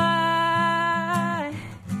heaven.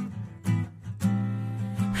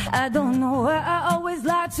 I don't know why I always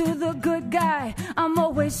lie to the good guy. I'm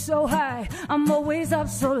always so high, I'm always up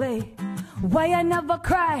so late. Why I never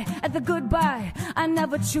cry at the goodbye. I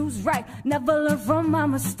never choose right, never learn from my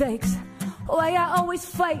mistakes. Why I always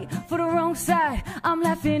fight for the wrong side. I'm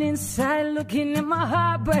laughing inside, looking at my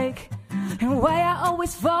heartbreak. And why I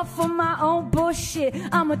always fall for my own bullshit.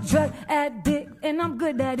 I'm a drug addict and I'm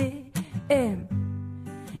good at it. And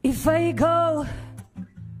if I go,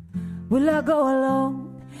 will I go alone?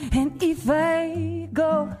 And if I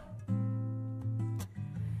go,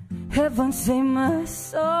 heaven save my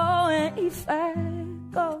soul. And if I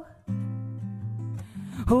go,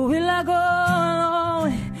 will I go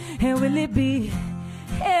alone? And will it be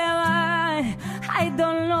heaven? I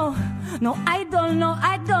don't know. No, I don't know.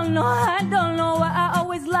 I don't know. I don't know why I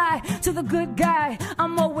always lie to the good guy.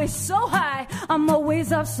 I'm always so high. I'm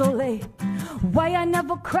always up so late. Why I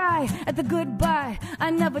never cry at the goodbye.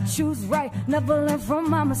 I never choose right. Never learn from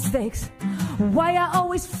my mistakes. Why I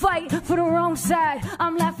always fight for the wrong side.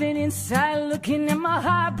 I'm laughing inside, looking at my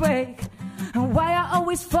heartbreak. And why I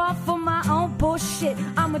always fall for my own bullshit.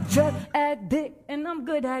 I'm a drug addict and I'm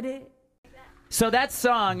good at it. So that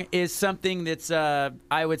song is something that's,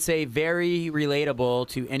 I would say, very relatable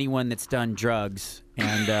to anyone that's done drugs.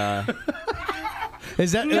 And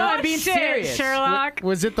Is that No, I'm being shit, serious. Sherlock.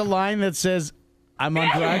 was it the line that says, "I'm on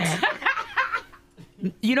drugs"?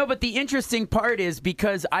 you know, but the interesting part is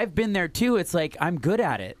because I've been there too. It's like I'm good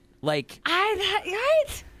at it. Like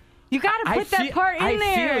Right? You gotta put that part in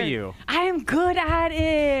there. I feel you. I am good at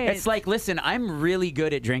it. It's like, listen, I'm really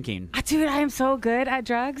good at drinking. Dude, I am so good at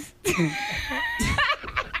drugs.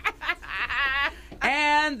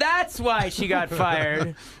 And that's why she got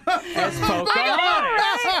fired as Pocahontas.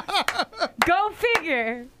 Right? Go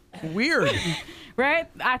figure. Weird. Right?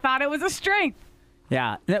 I thought it was a strength.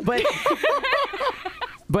 Yeah,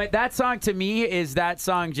 but that song to me is that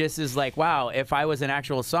song just is like, wow, if I was an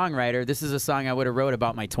actual songwriter, this is a song I would have wrote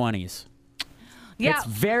about my 20s. Yeah. It's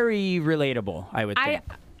very relatable, I would think.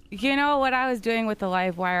 You know, what I was doing with the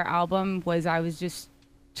Livewire album was I was just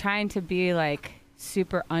trying to be like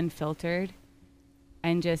super unfiltered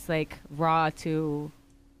and just like raw to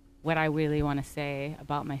what I really want to say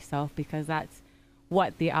about myself, because that's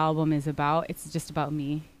what the album is about. It's just about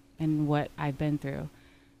me and what I've been through.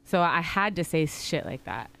 So I had to say shit like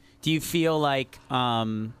that. Do you feel like,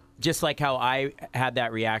 just like how I had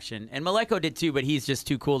that reaction, and Maleko did too, but he's just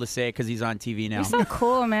too cool to say it because he's on TV now. You're so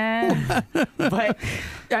cool, man. But,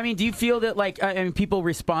 I mean, do you feel that, like, I mean, people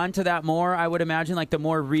respond to that more, I would imagine? Like, the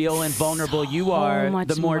more real and vulnerable you are,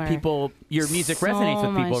 the more people, your music resonates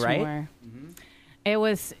with people, right? Mm-hmm. It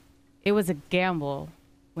was a gamble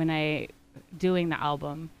when I doing the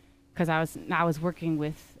album, because I was working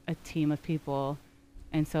with a team of people,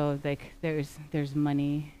 and so like there's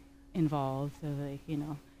money involved, so like, you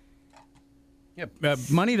know. Yeah,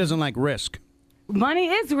 money doesn't like risk. Money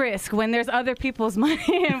is risk when there's other people's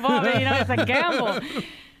money involved. You know, it's a gamble.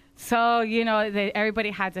 So, you know,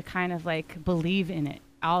 everybody had to kind of like believe in it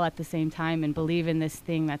all at the same time and believe in this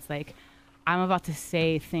thing that's like, I'm about to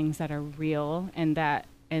say things that are real and that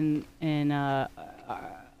are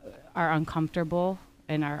uncomfortable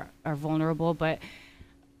and are vulnerable, but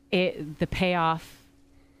the payoff,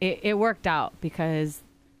 it worked out because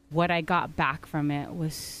what I got back from it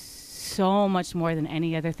was so much more than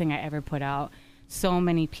any other thing I ever put out. So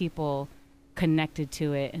many people connected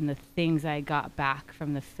to it, and the things I got back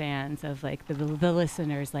from the fans of like the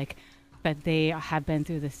listeners, like that they have been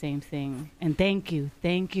through the same thing. And thank you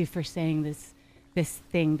for saying this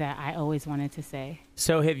thing that I always wanted to say.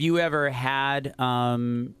 So have you ever had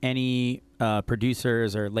any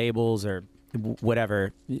producers or labels or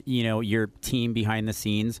whatever, you know, your team behind the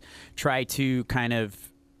scenes try to kind of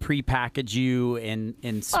pre-package you and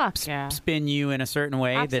spin you in a certain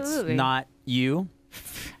way? Absolutely. That's not you?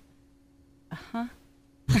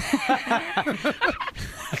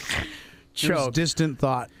 Choke. Distant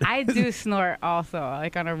thought. I do snort also,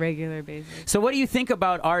 like on a regular basis. So what do you think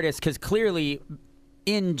about artists? Because clearly,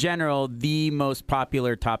 in general, the most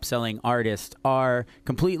popular top-selling artists are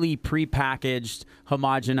completely pre-packaged,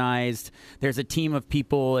 homogenized. There's a team of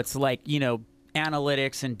people. It's like, you know,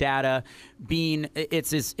 analytics and data.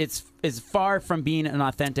 It's as far from being an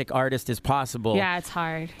authentic artist as possible. Yeah, it's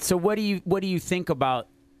hard. So what do you think about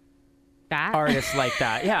that? Artists like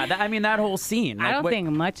that? Yeah, I mean that whole scene. Like, I don't think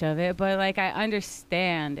much of it, but like I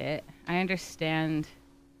understand it. I understand.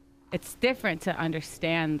 It's different to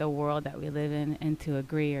understand the world that we live in and to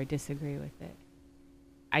agree or disagree with it.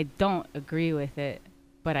 I don't agree with it,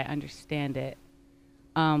 but I understand it.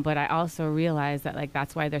 But I also realize that like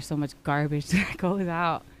that's why there's so much garbage that goes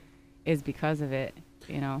out, is because of it.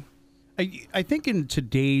 You know. I think in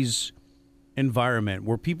today's environment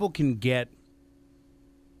where people can get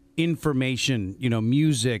information, you know,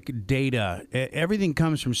 music, data, everything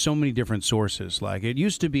comes from so many different sources. Like it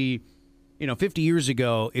used to be, you know, 50 years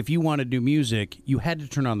ago, if you wanted new music, you had to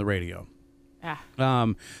turn on the radio.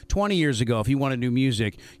 Yeah. 20 years ago, if you wanted new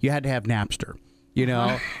music, you had to have Napster, you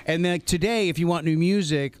know. And then today, if you want new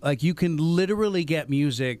music, like you can literally get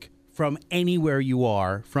music from anywhere you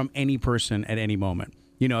are, from any person at any moment.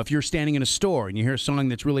 You know, if you're standing in a store and you hear a song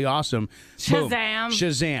that's really awesome, boom, Shazam.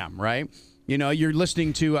 Shazam, right? You know, you're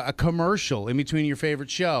listening to a commercial in between your favorite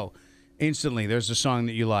show. Instantly, there's a song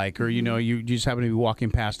that you like, or, you know, you just happen to be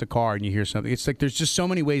walking past a car and you hear something. It's like there's just so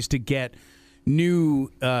many ways to get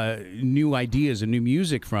new ideas and new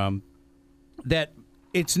music from that.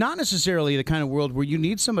 It's not necessarily the kind of world where you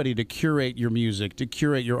need somebody to curate your music, to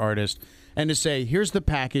curate your artist, and to say, here's the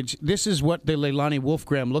package. This is what the Leilani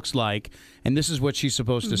Wolfgramm looks like, and this is what she's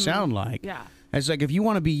supposed to sound like. Yeah. It's like if you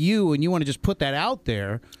want to be you and you want to just put that out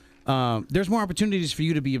there, there's more opportunities for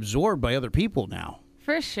you to be absorbed by other people now.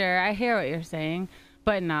 For sure. I hear what you're saying.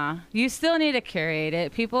 But nah, you still need to curate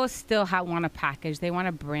it. People still want a package. They want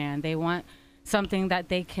a brand. They want something that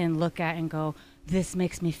they can look at and go, this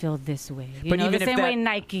makes me feel this way. You know, the same way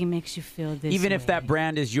Nike makes you feel this way. Even if that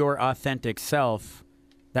brand is your authentic self,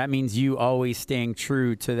 that means you always staying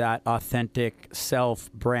true to that authentic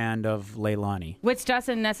self brand of Leilani. Which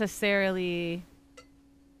doesn't necessarily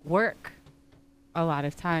work a lot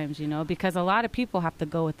of times, you know, because a lot of people have to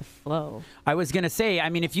go with the flow. I was going to say, I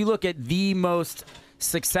mean, if you look at the most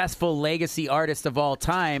successful legacy artists of all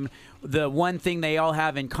time, the one thing they all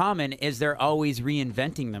have in common is they're always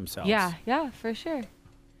reinventing themselves. Yeah, for sure.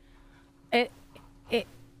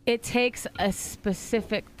 It takes a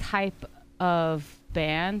specific type of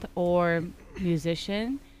band or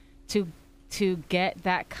musician to get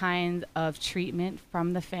that kind of treatment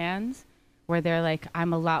from the fans, where they're like,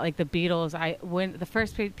 I'm a lot like the Beatles. When the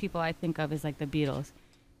first people I think of is like the Beatles.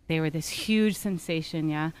 They were this huge sensation,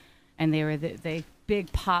 yeah, and they were the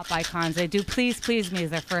big pop icons. They do Please Please Me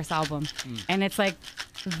is their first album, and it's like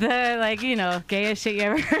the, like, you know, gayest shit you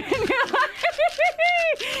ever heard in your life.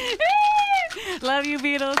 Love you,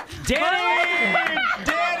 Beatles. Danny!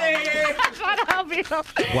 Shout out,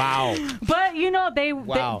 Beatles. Wow. But you know,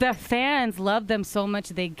 the fans loved them so much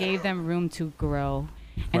they gave them room to grow.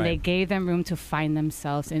 And they gave them room to find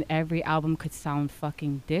themselves, and every album could sound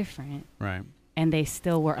fucking different. Right. And they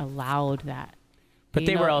still were allowed that. But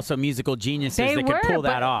they were also musical geniuses that could pull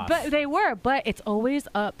that off. But they were. But it's always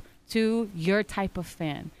up to your type of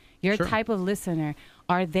fan, your type of listener.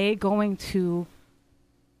 Are they going to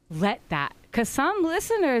let that? Because some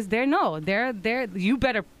listeners, you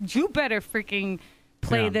better freaking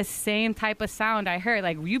play Yeah. this same type of sound I heard.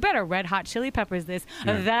 Like, you better Red Hot Chili Peppers this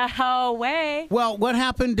the hell way. Well, what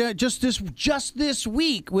happened just this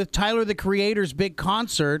week with Tyler the Creator's big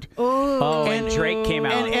concert? Oh, and Drake came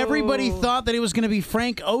out. And everybody thought that it was going to be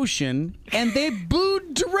Frank Ocean, and they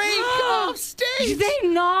booed Drake off stage. They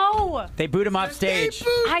know. They booed him off stage.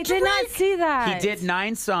 I did not see that. He did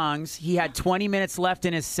 9 songs. He had 20 minutes left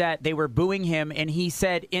in his set. They were booing him, and he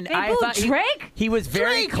said, They booed Drake? He was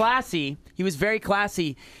very Drake! classy. He was very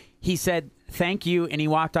classy. He said, "Thank you," and he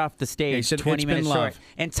walked off the stage. He said, 20 "It's been minutes love." short.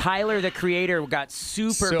 And Tyler, the Creator, got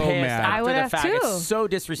super So pissed mad. after I would the have fact. too. It's so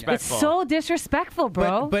It's disrespectful. so disrespectful,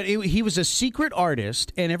 bro. But he was a secret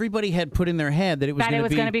artist, and everybody had put in their head that it was That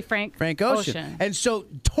going to be Frank Ocean. Ocean. And so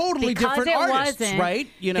totally because different it artists, wasn't, right?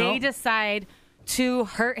 You know, they decide to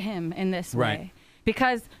hurt him in this Right. way.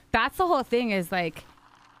 Because that's the whole thing is like,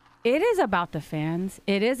 it is about the fans.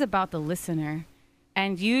 It is about the listener.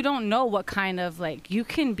 And you don't know what kind of, like, you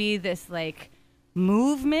can be this, like,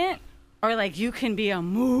 movement, or, like, you can be a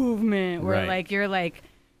movement where, Right. like, you're, like,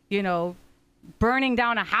 you know, burning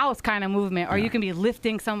down a house kind of movement, or you can be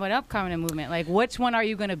lifting someone up kind of movement. Like, which one are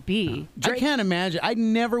you going to be? I can't imagine. I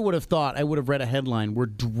never would have thought I would have read a headline where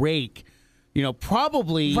Drake, you know,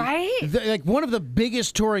 probably Right? like one of the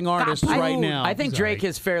biggest touring artists right now. I think Drake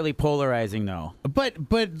is fairly polarizing, though. but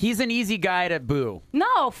He's an easy guy to boo.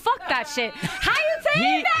 No, fuck that shit. How you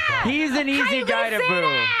saying that? He's an How easy you guy gonna to say boo.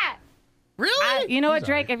 that? really, You know what,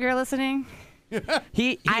 Drake? If you're listening, it's not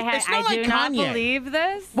I like do not Kanye. believe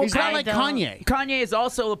this. He's not I like don't. Kanye. Kanye is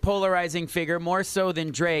also a polarizing figure, more so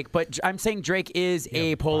than Drake. But I'm saying Drake is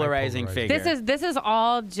a polarizing bipolarizing. figure. This is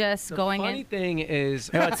all just The going funny in. thing is,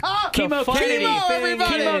 Chemo funny Kennedy. Chemo,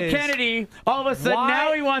 everybody! Chemo Kennedy. All of a sudden, Why-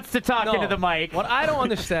 now he wants to talk No. into the mic. What I don't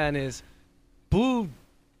understand is, boo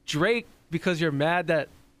Drake because you're mad that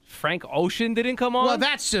Frank Ocean didn't come on. Well,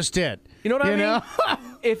 that's just it. You know what I mean? know?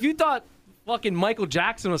 If you thought fucking Michael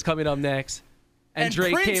Jackson was coming up next, and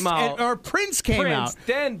Drake Prince, came out, or Prince came Prince, out,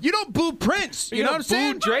 then you don't boo Prince. You know what I'm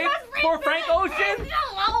saying? Drake for Frank Ocean.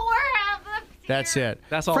 That's it.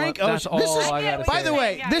 That's all. Frank That's Ocean. This all is, I gotta by say. the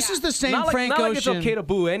way, Yeah, this yeah. is the same Not like, Frank not like Ocean. it's okay to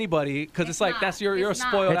boo anybody because it's like not. you're a It's not.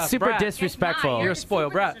 spoiled It's ass super brat. disrespectful. You're a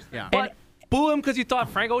spoiled brat. Yeah. But boo him because you thought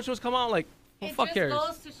Frank Ocean was coming out. Like, well, It fuck just cares.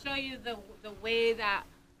 goes to show you the way that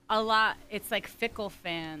it's like fickle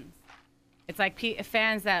fans. It's like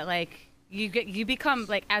fans that like you become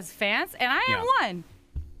like as fans, and I am Yeah. one.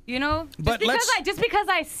 You know, But just because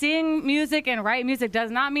I sing music and write music does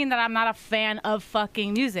not mean that I'm not a fan of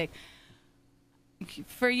fucking music.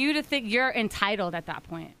 For you to think you're entitled at that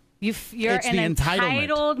point, you're It's an the entitlement.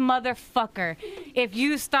 entitled motherfucker. If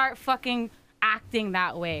you start fucking acting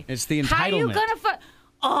that way, It's the How you entitlement. gonna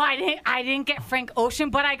Oh, I didn't get Frank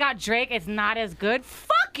Ocean, but I got Drake. It's not as good.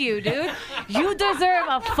 Fuck you, dude. You deserve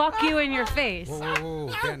a fuck you in your face.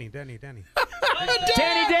 Whoa, Danny. Danny.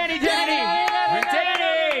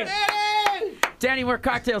 Danny, we're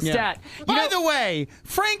cocktail stat. You By know, the way,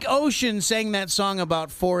 Frank Ocean sang that song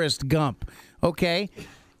about Forrest Gump. Okay?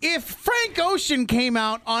 If Frank Ocean came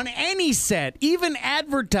out on any set, even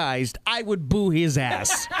advertised, I would boo his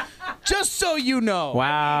ass. Just so you know.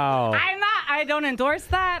 wow. I don't endorse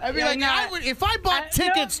that. I mean, like, I would, if I bought I-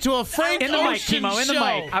 tickets to a Frank In the mic, Ocean Kimo, in the show,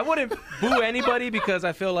 mic. I wouldn't boo anybody because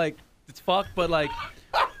I feel like it's fucked. But like,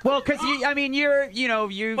 Well, because you're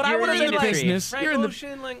but I you're would've in the been like, industry. business. You're Frank in the-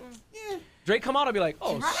 Ocean, like, Drake come out, I'd be like,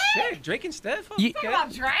 oh shit, Drake instead. Fuck, You-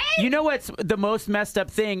 okay. You know what's the most messed up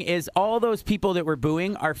thing is all those people that were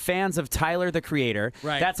booing are fans of Tyler the Creator.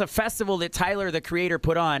 Right. That's a festival that Tyler the Creator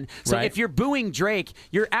put on. So Right. if you're booing Drake,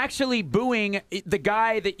 you're actually booing the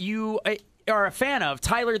guy that you are a fan of,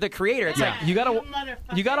 Tyler the Creator. It's like You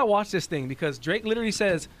gotta watch this thing because Drake literally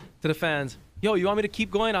says to the fans, "Yo, you want me to keep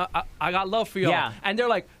going? I got love for y'all." Yeah. And they're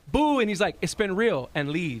like, "Boo!" And he's like, "It's been real," and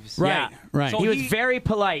leaves. Right, Yeah. right. So he was he- very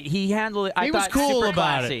polite. He handled it. I he was thought, cool super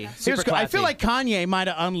about classy. it. He Super was cool. I feel classy. like Kanye might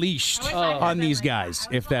have unleashed on these guys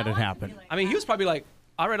if that had happened. I mean, he was probably like,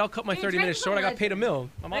 "All right, I'll cut my 30 minutes short. I got paid $1 million.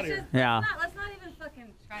 I'm out of here." Yeah. Let's not even fucking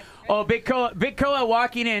try. Oh, Big Koa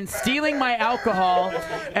walking in, stealing my alcohol,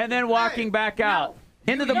 and then walking back out.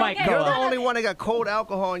 Into the mic, You're the Koa. only one that got cold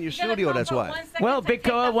alcohol in your studio, that's why. Well, Big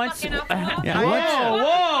Koa, once.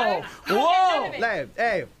 Yeah, Whoa!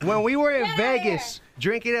 Hey, when we were in Vegas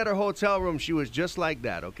drinking at her hotel room, she was just like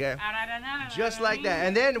that, okay? Just like that.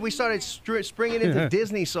 And then we started springing into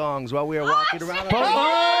Disney songs while we were walking around.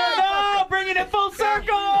 Oh, no! Bringing it full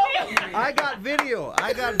circle! I got video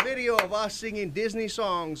of us singing Disney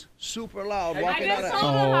songs super loud, walking out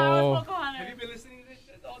of. Have you been listening to this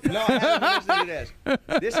shit all No, I haven't been listening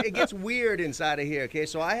to this. It gets weird inside of here, okay?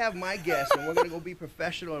 So I have my guest, and we're going to go be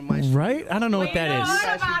professional in my studio. Right? I don't know what that You is.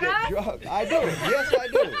 guys can get drunk. I do. Yes, I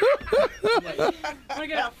do. We're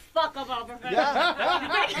gonna fuck about professional.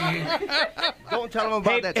 Yeah. Don't tell them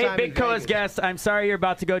about that Hey, time. Big in Koa's Vegas. guest, I'm sorry you're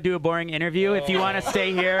about to go do a boring interview. If you want to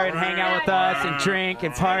stay here and hang out with us and drink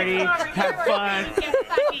and party, have fun.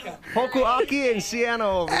 Hoku Aki and Sienna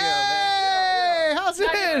over here, Hey, how's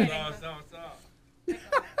it? man.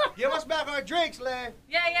 Give us back our drinks, Lay.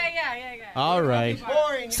 Yeah. All right.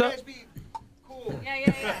 Boring. You So- guys be cool.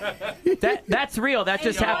 Yeah. That's real. That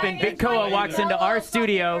just happened. Big Koa walks into our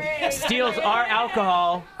studio, steals our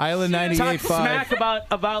alcohol, Island talks 98.5. smack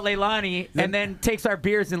about Leilani, and then takes our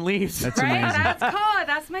beers and leaves. That's Right? amazing. That's cool.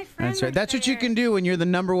 That's my friend. That's right. That's what you can do when you're the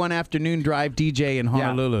 #1 afternoon drive DJ in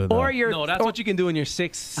Honolulu. though. Or you're. No, that's what you can do in your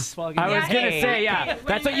 6 fucking. I was Yeah, gonna hey. say, yeah. When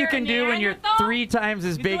That's what you you're can do when you're Neanderthal, 3 times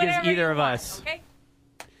as You big do as whatever either you of want, us. Okay?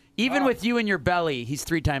 Even with you in your belly, he's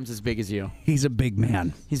 3 times as big as you. He's a big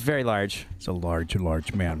man. He's very large. He's a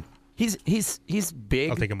large man. He's big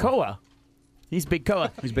I'll take him Koa. He's big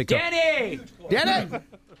Koa. He's big Koa. Danny! Get it?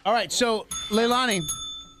 All right, so Leilani,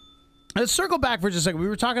 let's circle back for just a second. We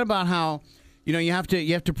were talking about how, you have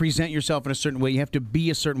to present yourself in a certain way. You have to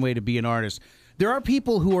be a certain way to be an artist. There are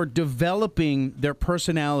people who are developing their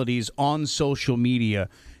personalities on social media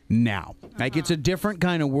now. Like it's a different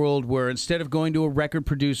kind of world where instead of going to a record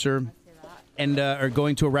producer and or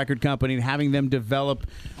going to a record company and having them develop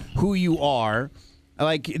who you are,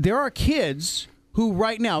 like there are kids who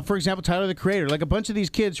right now, for example, Tyler the Creator, like a bunch of these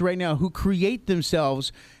kids right now who create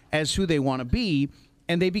themselves as who they want to be,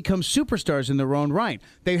 and they become superstars in their own right.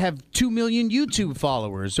 They have 2 million YouTube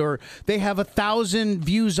followers, or they have 1,000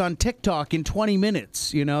 views on TikTok in 20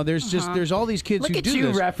 minutes. There's all these kids Look who at do you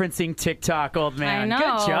this. referencing TikTok, old man. I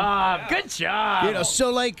know. Good job. Good job.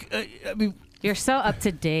 So like, I mean, You're so up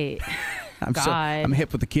to date. God. I'm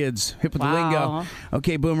hip with the kids, hip with the Wow. lingo.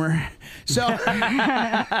 Okay, boomer. So,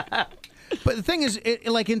 but the thing is,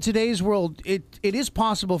 like in today's world, it is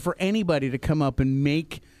possible for anybody to come up and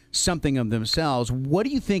make something of themselves. What do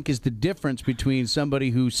you think is the difference between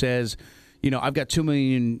somebody who says, I've got 2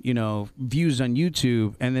 million, views on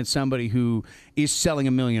YouTube, and then somebody who is selling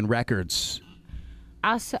 1 million records?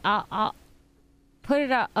 I'll put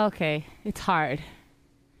it out. Okay, it's hard.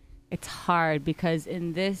 It's hard because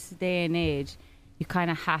in this day and age, you kind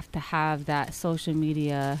of have to have that social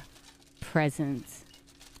media presence.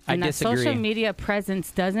 And I that disagree. social media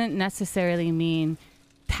presence doesn't necessarily mean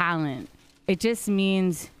talent. It just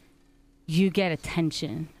means you get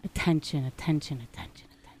attention,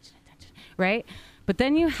 right? But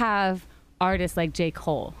then you have artists like J.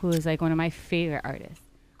 Cole, who is like one of my favorite artists,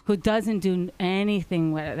 who doesn't do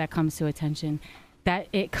anything that comes to attention, that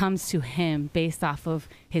it comes to him based off of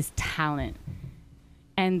his talent.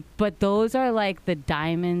 But those are like the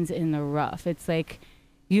diamonds in the rough. It's like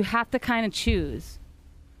you have to kind of choose.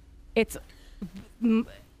 It's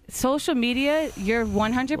social media, you're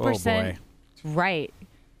 100% right.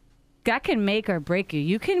 That can make or break you.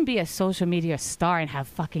 You can be a social media star and have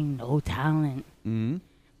fucking no talent. Mm-hmm.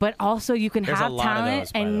 But also you can There's a have lot of talent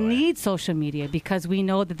those, by the and way. need social media because we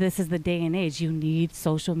know that this is the day and age. You need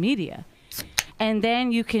social media. And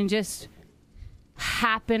then you can just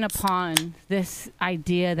happen upon this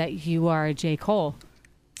idea that you are a J. Cole.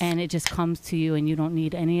 And it just comes to you and you don't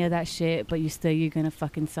need any of that shit, but you're going to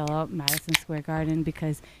fucking sell out Madison Square Garden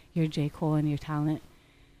because you're J. Cole and your talent.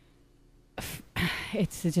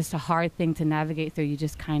 It's just a hard thing to navigate through. You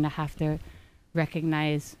just kind of have to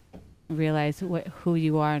realize who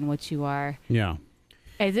you are and what you are. Yeah.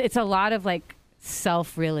 It's a lot of like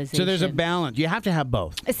self-realization. So there's a balance. You have to have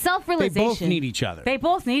both. It's self-realization. They both need each other. They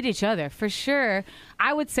both need each other, for sure.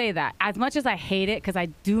 I would say that. As much as I hate it, because I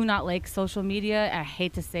do not like social media, I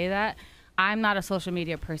hate to say that, I'm not a social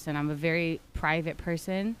media person. I'm a very private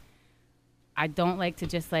person. I don't like to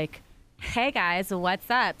just like, hey guys, what's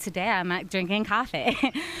up? Today I'm drinking coffee.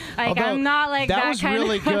 Although, I'm not like that. That was kind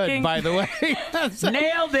really of good, fucking, by the way.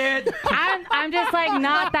 Nailed it. I'm just like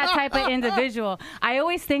not that type of individual. I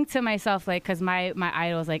always think to myself, like, because my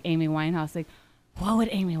idol is like Amy Winehouse, like, what would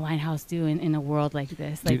Amy Winehouse do in a world like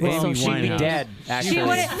this? Like, Dude, with Amy social She'd be media? dead, actually. She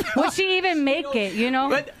wouldn't. Would she even make it? You know?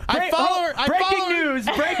 But I follow her. Breaking news.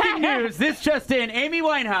 Breaking news. This just in. Amy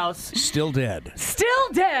Winehouse. Still dead. Still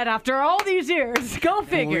dead after all these years. Go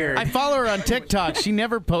figure. I follow her on TikTok. She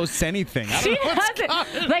never posts anything. I She don't know what's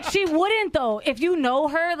doesn't. Like, she wouldn't, though. If you know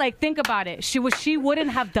her, like, think about it. She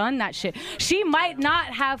wouldn't have done that shit. She might not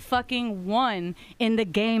have fucking won in the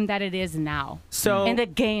game that it is now. So in the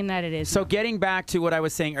game that it is So now. getting back to what I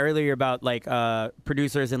was saying earlier about like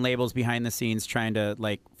producers and labels behind the scenes trying to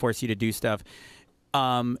like force you to do stuff.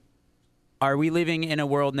 Are we living in a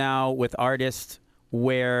world now with artists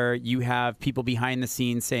where you have people behind the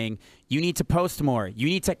scenes saying, you need to post more. You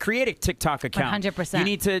need to create a TikTok account. 100%. You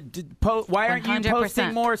need to post. Why aren't you 100%.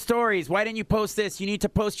 posting more stories? Why didn't you post this? You need to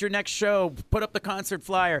post your next show. Put up the concert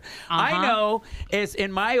flyer. I know is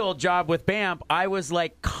in my old job with BAMP, I was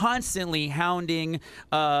like constantly hounding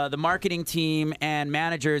the marketing team and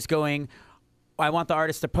managers going, I want the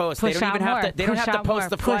artist to post. They don't even have to. They don't have to post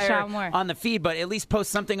the flyer on the feed, but at least post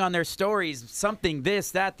something on their stories. Something, this,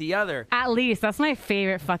 that, the other. At least. That's my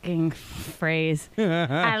favorite fucking phrase.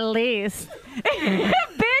 At least.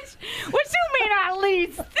 Bitch, what you mean at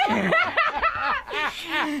least? What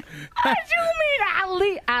you mean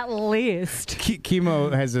at least?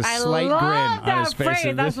 Chemo has a slight grin on his face.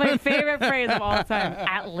 Phrase. That's my favorite phrase of all time.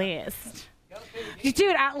 At least.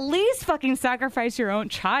 Dude, at least fucking sacrifice your own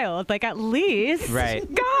child. Like, at least. Right.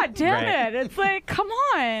 God damn it. It's like, come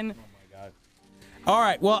on. All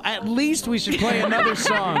right. Well, at least we should play another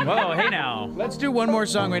song. Whoa, hey now. Let's do one more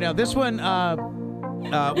song right now. This one,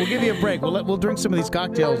 we'll give you a break. We'll drink some of these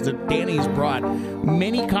cocktails that Danny's brought.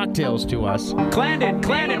 Many cocktails to us.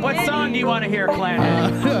 Clandon, what song do you want to hear,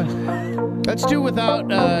 Clandon? Let's do Without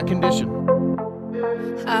Condition.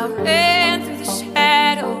 I ran through the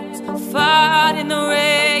shadows, fought in the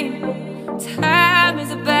rain. Time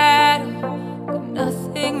is a battle, but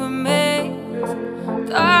nothing remains.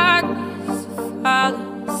 Darkness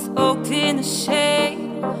follows, soaked in the shade.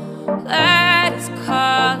 Light is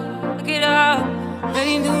calling, look it up,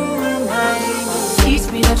 ready to night.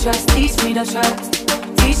 Teach me to trust, teach me to trust.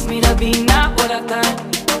 Teach me to be not what I've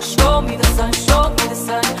done. Show me the sun, show me the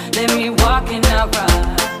sun. Let me walk and not run.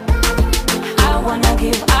 I wanna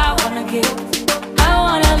give, I wanna give. I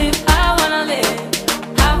wanna live, I wanna live.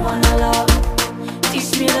 I wanna love.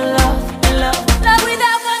 Teach me to love and love. Love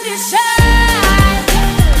without condition.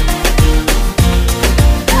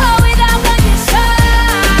 Love without condition.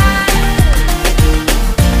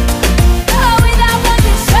 Love without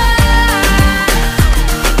condition.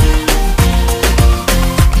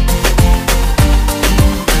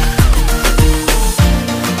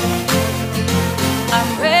 I'm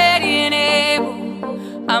ready and able.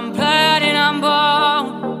 I'm blood and I'm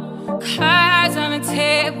bone. Cards on the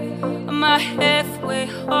table. I'm halfway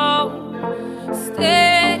home.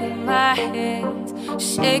 Steady my hands,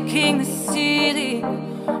 shaking the ceiling.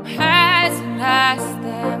 As and I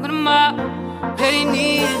stand, but I'm up, ready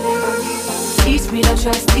kneeling. Teach me to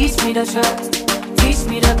trust, teach me to trust. Teach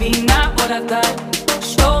me to be not what I've done.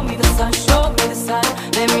 Show me the sun, show me the sun.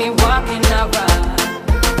 Let me walk and not run.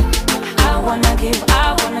 I wanna give,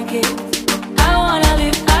 I wanna give. I wanna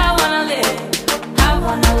live, I wanna live. I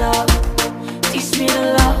wanna love. Teach me to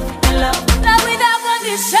love and love. Love without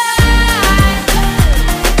condition.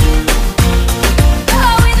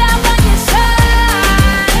 Love without condition.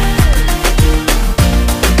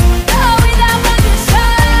 Love without condition.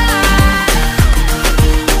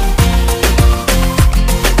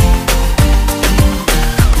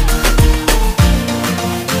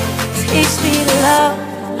 Teach me to love,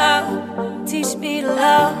 love. Teach me to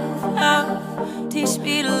love, love. Teach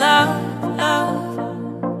me to love,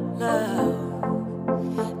 love, love.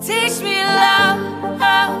 Teach me to love,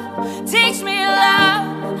 love. Teach me to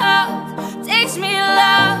love, love. Teach me to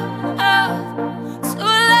love, love. To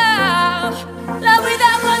love, love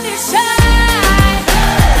without condition.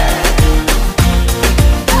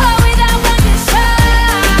 Love without condition.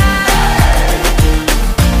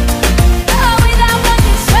 Love without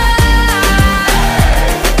condition.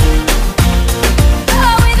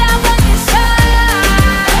 Love without condition.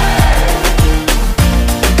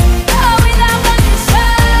 Love without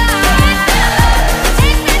condition.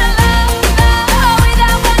 Teach me to love, love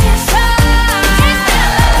without condition.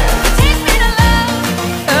 Teach me to love,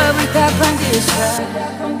 love without condition.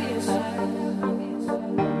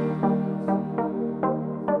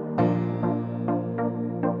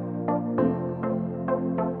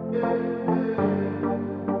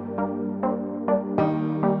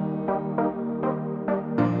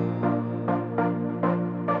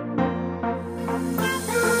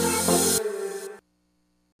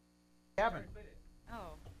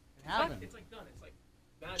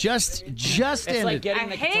 Just It's ended. like getting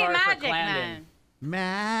the I hate guitar for magic, Clandon. man.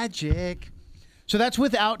 Magic. So that's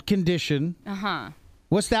Without Condition. Uh-huh.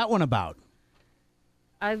 What's that one about?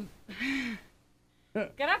 Get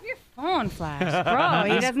off your phone, Flash. Bro,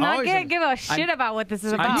 he does not always give a shit about what this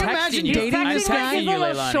is about. Can you imagine texting dating I'm this He's guy? texting He's you, a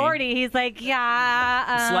little Leilani. shorty. He's like,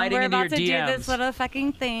 yeah, Sliding we're into about to your do this DMs. little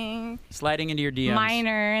fucking thing. Sliding into your DMs.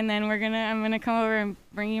 Minor, and then I'm gonna come over and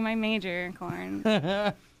bring you my major, Corn.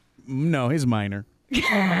 No, he's minor. He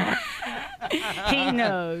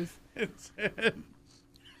knows.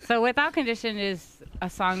 So Without Condition is a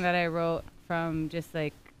song that I wrote from just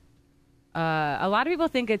like, a lot of people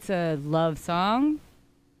think it's a love song.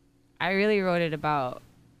 I really wrote it about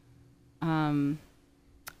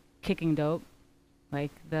kicking dope,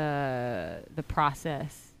 like the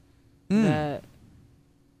process, the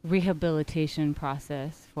rehabilitation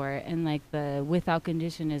process for it. And like the Without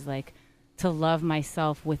Condition is like to love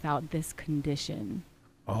myself without this condition.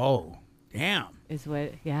 Oh, damn. Is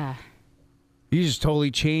what, yeah. You just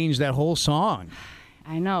totally changed that whole song.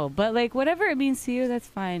 I know, but like whatever it means to you, that's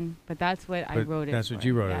fine. But that's what I wrote it. That's what for.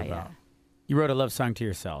 you wrote Yeah, it about. yeah. You wrote a love song to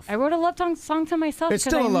yourself. I wrote a love song to myself It's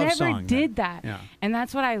because still a I love never song, did then. that. Yeah. And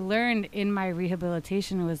that's what I learned in my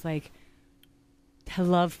rehabilitation was like to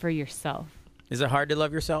love for yourself. Is it hard to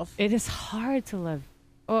love yourself? It is hard to love.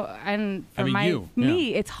 Oh, and for you,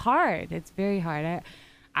 me, it's hard. It's very hard.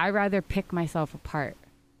 I rather pick myself apart.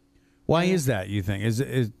 Why is that, you think?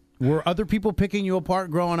 Were other people picking you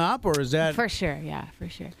apart growing up, or is that... For sure, yeah, for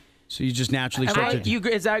sure. So you just naturally start to...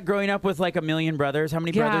 Is that growing up with like a million brothers? How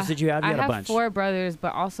many brothers did you have? You had a bunch. I have 4 brothers,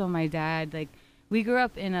 but also my dad. Like, we grew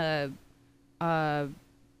up in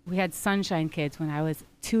we had Sunshine Kids when I was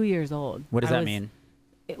 2 years old. What does that mean?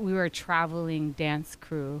 We were a traveling dance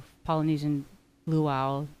crew, Polynesian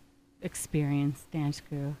luau experience dance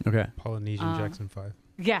crew. Okay. Polynesian Jackson 5.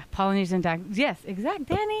 Yeah, Polynesian dance. Yes, exact.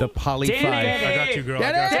 Danny. The Poly Danny! 5. I got you, girl.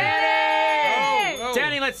 I Danny! got you. Danny!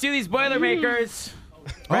 Danny, let's do these Boilermakers.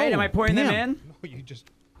 Right? Am I pouring them in? No, you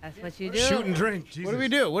just That's what you do. shoot and drink. Jesus. What do we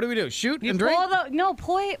do? What do we do? Shoot You and drink?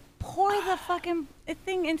 pour the fucking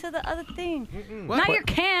thing into the other thing. What? Not your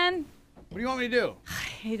can. What do you want me to do?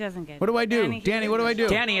 He doesn't get it. What do I do? Danny, what do I do?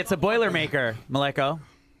 Danny, it's a Boilermaker, Maleko.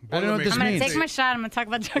 I don't know what this I'm going to means. take my shot. I'm going to talk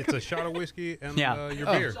about It's a shot of whiskey and Yeah. your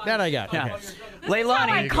Oh, beer. that I got. Yeah. Okay.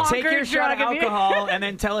 Leilani, how I take your conquered shot of drug abuse. alcohol and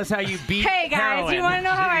then tell us how you beat Hey, guys, heroin. you want to know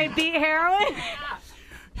how I beat heroin?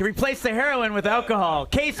 You replace the heroin with alcohol.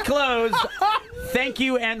 Case closed. Thank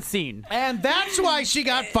you and scene. And that's why she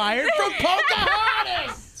got fired from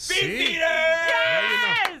Pocahontas. See?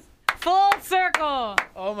 Yes! Full circle.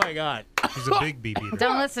 Oh, my God. He's a big BB.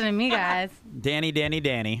 Don't listen to me, guys.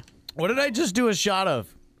 Danny. What did I just do a shot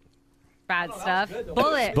of? Bad stuff.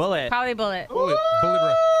 Bullet. Bullet. Probably bullet. Bullet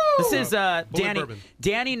rush. This is Danny. bourbon.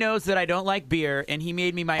 Danny knows that I don't like beer, and he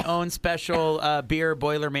made me my own special beer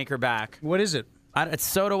Boilermaker back. What is it? It's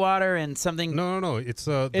soda water and something. No. It's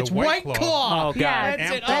the It's White White Claw. Claw. Oh, God. Yeah,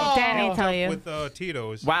 That's it. let Oh. Danny tell you. With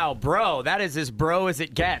Tito's. Wow, bro, that is as bro as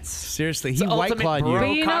it gets. Seriously, he the White ultimate Clawed bro. you. But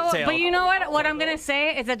you know cocktail. what? What I'm gonna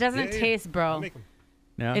say is it doesn't Yeah. taste, bro. Make 'em.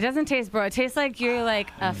 Yeah. It doesn't taste, bro. It tastes like you're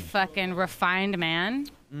like a fucking refined man.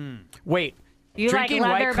 Wait, You Drinking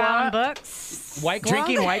like White leather-bound Claw? books. White Claw?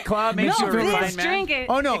 drinking White Claw makes No, you a refined this man? drink is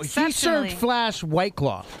Oh, no. He exceptionally- served Flash White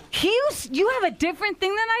Claw. You have a different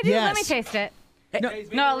thing than I do? Let me Yes. taste it.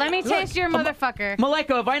 No, let me taste your motherfucker.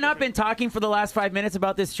 Maleko, have I not been talking for the last 5 minutes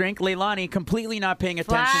about this drink? Leilani completely not paying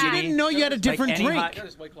attention Flash. to I me. didn't know you had a different any drink.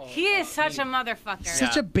 hot- He is such a motherfucker.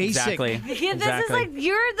 Such a basic. Exactly. This is Exactly. like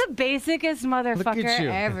you're the basicest motherfucker you.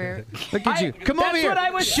 ever. Look at you. Come over that's here. what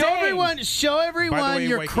I was show saying. everyone. Show By the everyone way,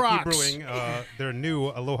 your Waikiki Crocs. Brewing, their new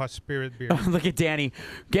Aloha Spirit beer. Look at Danny.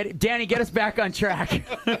 Danny, get us back on track.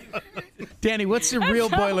 Danny, what's the real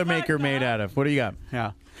Boilermaker made out of? What do you got?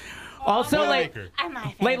 Yeah. Also, like,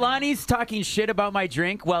 Boilermaker. Leilani's talking shit about my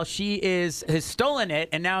drink while she has stolen it,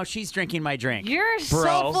 and now she's drinking my drink. You're so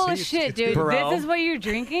Bro. full of See, shit, it's dude. Bro. This is what you're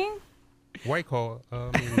drinking? White Claw.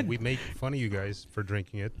 We make fun of you guys for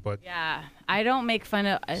drinking it, but Yeah. I don't make fun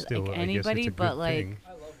of still, like I guess anybody, it's a but good like thing.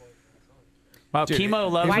 Wow, Chemo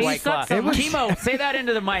loves Why you White Claw. suck so much? Chemo, say that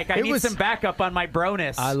into the mic. I It need was- some backup on my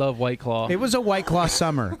broness. I love White Claw. It was a White Claw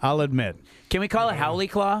summer, I'll admit. Can we call it Howley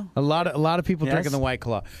Claw? A lot of people Yes? drinking the White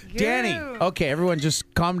Claw. Yeah. Danny, okay, everyone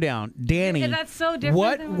just calm down. Danny, Yeah, that's so different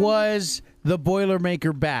what than- was the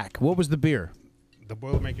Boilermaker back? What was the beer? The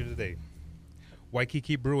Boilermaker today.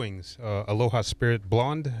 Waikiki Brewing's Aloha Spirit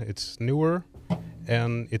Blonde. It's newer,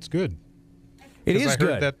 and it's good. It 'Cause is I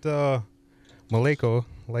good. heard that Maleko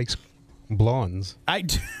likes blondes. I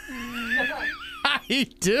do. I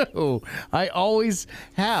do. I always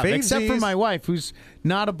have, except for Favesies. my wife, who's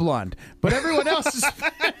not a blonde. But everyone else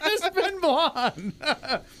has been blonde.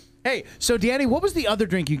 Hey, so Danny, what was the other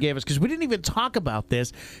drink you gave us? Because we didn't even talk about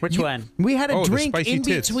this. Which one? We had a Oh, the drink spicy in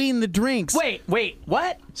tits. between the drinks. Wait,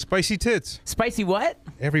 what? Spicy tits. Spicy what?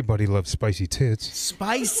 Everybody loves spicy tits.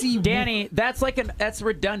 Spicy. Danny, that's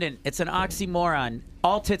redundant. It's an oxymoron.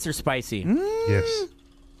 All tits are spicy. Yes.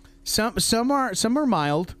 Some are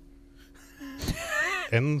mild.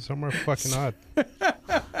 And some are fucking hot.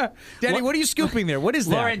 Danny, what are you scooping there? What is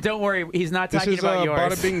that? Lauren, don't worry. He's not This talking is about yours.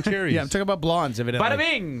 Bada Bing cherries. Yeah, I'm talking about blondes, evidently. Bada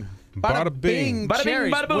bing. Bada bing. Bada bing,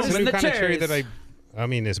 cherries. bada boom. It's a And new the kind of cherry cherries. that I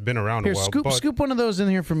mean, it's been around Here, a while. scoop but scoop one of those in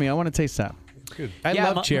here for me. I want to taste that. It's good. I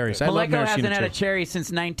love cherries. I love Maleko hasn't maraschino had a cherries. cherry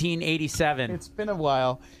since 1987. It's been a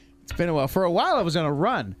while. It's been a while. For a while, I was on a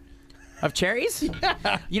run. Of cherries?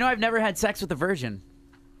 You know, I've never had sex with a virgin.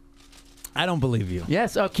 I don't believe you.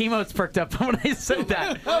 Yes. Oh, chemo's perked up when I said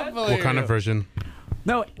that. What kind of version?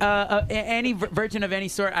 No, any virgin of any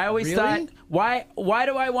sort. I always Really? thought, why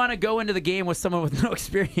do I want to go into the game with someone with no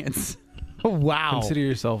experience? Oh, wow. Consider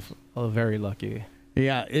yourself very lucky.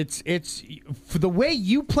 Yeah, it's for the way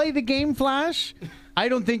you play the game, Flash. I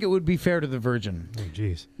don't think it would be fair to the virgin. Oh,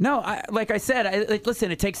 jeez. No, like I said, listen,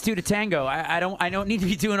 it takes two to tango. I don't need to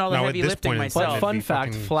be doing all the No, at heavy this lifting point in myself. time, But fun be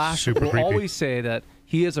fact, fucking Flash super will creepy. always say that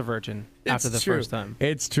he is a virgin after the true. first time.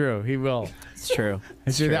 It's true. He will. It's true.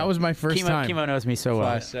 It's true. That was my first time. Chemo knows me so well.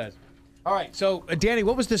 Flash says. All right, so Danny,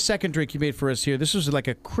 what was the second drink you made for us here? This was like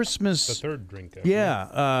a Christmas. The third drink.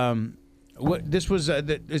 Yeah. What this was?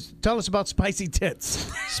 Tell us about spicy tits.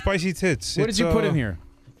 Spicy tits. What did you put in here?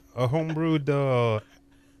 A homebrewed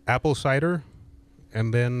apple cider,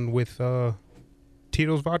 and then with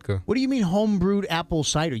Tito's vodka. What do you mean homebrewed apple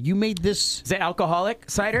cider? You made this. Is it alcoholic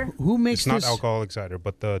cider? Who makes It's not this? alcoholic cider,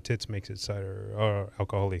 but the Tits makes it cider or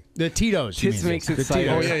alcoholic. The Tito's. you Tits mean. makes it The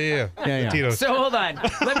cider. Tito's. Oh yeah. Yeah. Tito's. So hold on.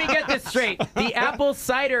 Let me get this straight. The apple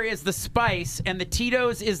cider is the spice, and the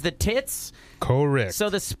Tito's is the tits. Correct. So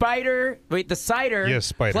the the cider Yes,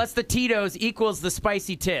 spider. plus the Tito's equals the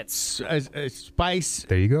spicy tits. Spice.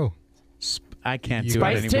 there you go. I can't You do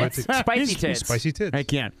got it Spice anymore. tits? Spicy tits. Spicy tits. I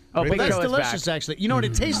can't. Oh, But Big that's Show is delicious, back. actually. You know what?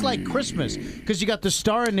 It tastes like Christmas because you got the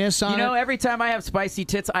star anise on You know, it. every time I have spicy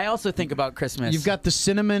tits, I also think about Christmas. You've got the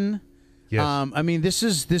cinnamon. Yes. I mean, this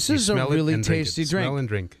is You a smell it really and drink it. tasty Smell drink. and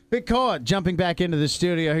drink. Big Koa jumping back into the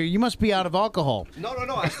studio here. You must be out of alcohol. No,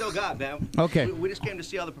 I still got, man. Okay. We just came to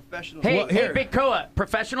see all the professionals. Hey, Well, hey, here. Big Koa,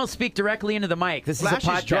 professionals speak directly into the mic. This Flash is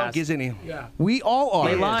a is drunk, podcast. isn't he? We all are.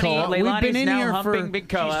 Leilani, We've Leilani's been in now here humping for. Big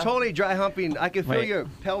Koa. She's totally dry humping. I can feel Wait. your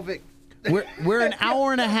pelvic. We're an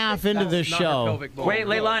hour and a half into this Not her show. pelvic bone. Wait,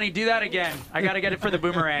 Leilani, do that again. I got to get it for the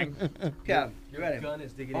boomerang. Yeah, you ready? Gun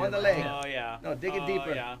is digging On in the my leg. eye. yeah. No, dig it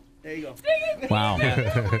deeper. Yeah. There you go. Wow.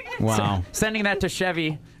 Wow. Sending that to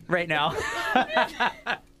Chevy right now.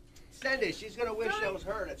 Send it. She's gonna wish that was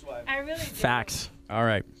her. That's why. I really do. Facts. All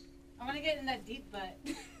right. I want to get in that deep butt.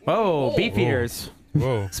 Oh, beef eaters.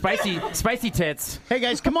 Whoa. Spicy tits. Hey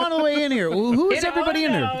guys, come on the way in here. Who is everybody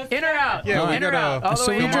in here? In or out? Yeah, we in or out? got All a the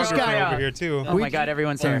So way we in. just all the got way out. over here too. Oh my God,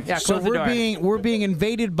 everyone's here. Yeah, So close the door. we're being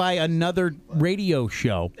invaded by another radio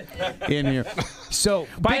show in here. So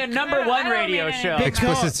By a number one radio show. Big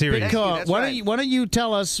Explicit Koa, series. Big Koa, That's why right. don't you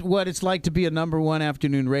tell us what it's like to be a number one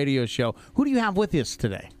afternoon radio show? Who do you have with us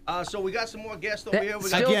today? So we got some more guests over here. We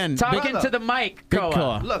got Still Again, talking Big- to the mic, Big Koa.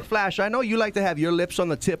 Koa. Look, Flash, I know you like to have your lips on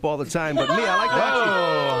the tip all the time, but me, I like to actually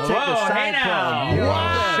take the Whoa, side hey now. from. You know what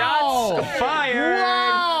I'm saying? Shots fired.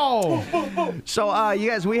 Wow! So, you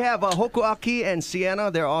guys, we have Hokuaki and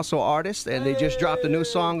Sienna. They're also artists, and they just dropped a new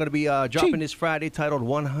song. Going to be dropping this Friday titled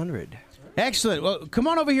 100. Excellent. Well, come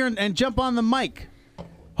on over here and jump on the mic.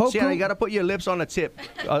 Hoku. Sienna, you got to put your lips on the tip.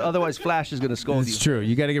 Otherwise, Flash is going to scold you. It's true.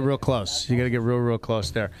 You got to get real close. You got to get real close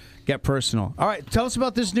there. Get personal. All right, tell us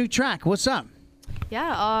about this new track. What's up?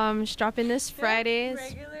 Yeah, it's dropping this Friday.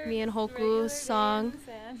 It's me and Hoku's song.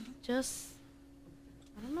 Just,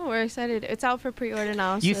 I don't know, we're excited. It's out for pre-order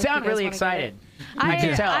now. You so if sound guys really wanna get excited. it. I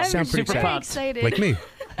can tell. I'm Sound pretty super pumped. excited. Like me.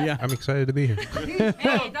 Yeah. I'm excited to be here.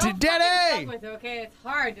 Hey, don't Daddy! fucking fuck with it, okay? It's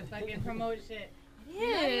hard to fucking promote shit. You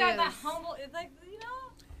know, you got that humble. It's like, you know.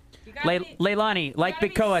 You gotta be, Leilani, like gotta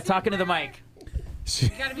Big be Koa, talking to the super- mic. you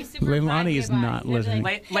gotta be super Leilani cocky is about it. not You gotta be listening.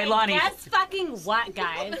 like, Leilani. That's fucking what,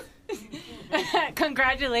 guys?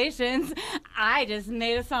 Congratulations. I just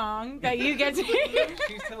made a song that you get to hear.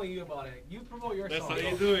 She's telling you about it. You promote your song.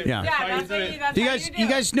 Yeah. Yeah, that's what that's Do you how guys, you do you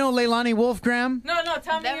guys know Leilani Wolfgramm? No,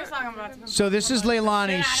 tell me your song I'm about to So this is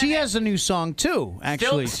Leilani. She has a new song too,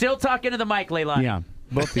 actually. Still talking to the mic, Leilani. Yeah,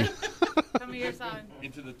 both of you. Tell me your song.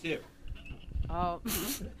 Into the tip. Oh.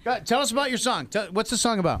 Go ahead, tell us about your song. What's the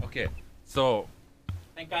song about? Okay, so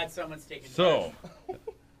Thank God someone's taking so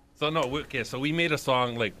we made a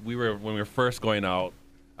song like when we were first going out.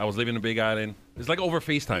 I was living in Big Island. It's like over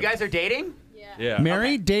FaceTime. You guys are dating? yeah.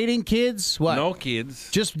 Married, dating, kids, what? No kids.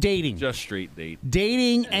 Just dating. Just straight date.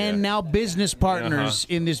 Dating and now business partners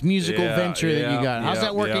in this musical Yeah, venture that you yeah, got. How's yeah,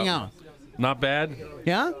 that working yeah. out? Not bad.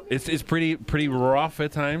 Yeah? It's pretty rough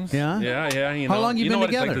at times. Yeah? Yeah. You How know, long you know been what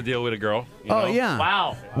it's together? like to deal with a girl. You Oh, know? yeah.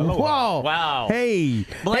 Wow. Whoa. Wow. Hey.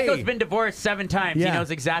 Maleko's hey. been divorced 7 times. Yeah. He knows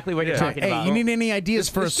exactly what you're Yeah. talking Hey, about. you need any ideas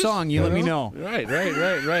for a song, you let me know. Right.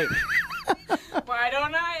 Why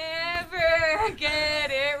don't I ever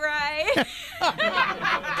get it right.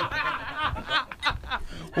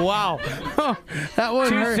 Wow. That was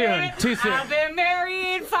Too soon. Too soon. I've been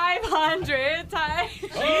married 500 times.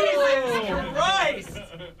 Jesus Christ!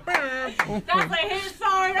 That's like his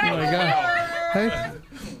song right Oh my God.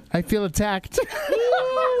 I feel attacked.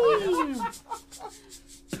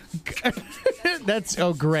 That's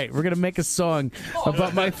great. We're gonna make a song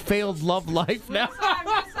about my failed love life now.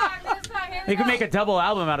 You could make a double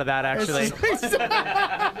album out of that, actually.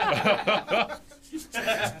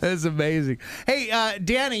 That's amazing. Hey,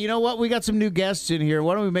 Danny, you know what? We got some new guests in here.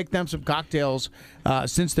 Why don't we make them some cocktails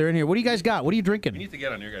since they're in here? What do you guys got? What are you drinking? You need to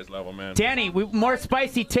get on your guys' level, man. Danny, more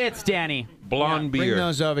spicy tits, Danny. Blonde beer. Bring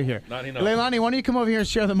those over here. Not enough. Leilani, why don't you come over here and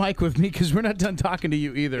share the mic with me, because we're not done talking to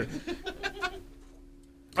you either.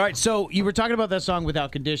 All right, so you were talking about that song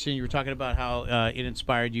Without Condition. You were talking about how it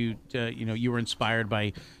inspired you. You were inspired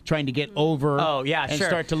by trying to get over. Oh yeah, and sure.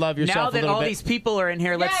 start to love yourself. Now that a little all bit. these people are in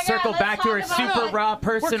here, let's circle back to our super raw,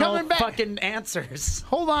 personal coming back. fucking answers.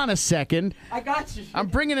 Hold on a second. I got you. I'm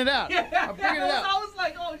bringing it up. I'm bringing it up. I was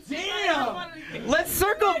like, oh damn. Let's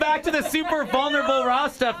circle back to the super vulnerable raw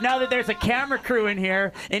stuff. Now that there's a camera crew in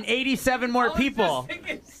here and 87 more people. I was just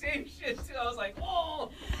thinking the same shit too. I was like,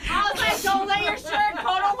 oh. I was like, don't let your shirt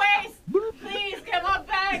go to waste. Please come up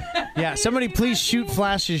back. Yeah, somebody please shoot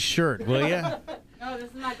Flash's shirt, will you? No, this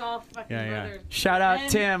is my golf fucking brother. Shout out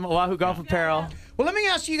Tim, Oahu Golf Apparel. Well, let me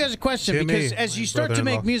ask you guys a question, Timmy, because as you my start to make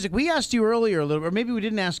brother-in-law. music, we asked you earlier a little, or maybe we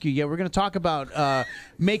didn't ask you yet. We're going to talk about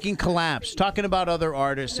making collabs, talking about other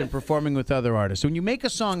artists and performing with other artists. When you make a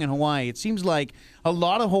song in Hawaii, it seems like a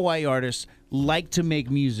lot of Hawaii artists like to make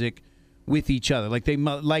music with each other. Like they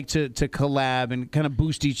like to collab and kind of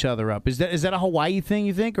boost each other up. Is that a Hawaii thing,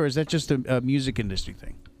 you think, or is that just a music industry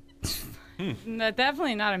thing? No,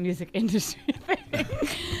 definitely not a music industry thing.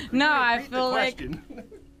 No, I feel like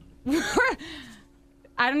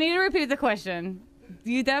I don't need to repeat the question.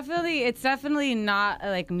 It's definitely not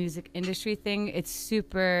a music industry thing. It's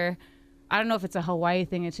super, I don't know if it's a Hawaii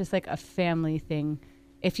thing. It's just like a family thing.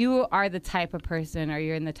 If you are the type of person, or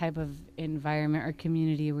you're in the type of environment or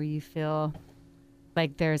community where you feel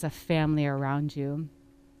like there's a family around you,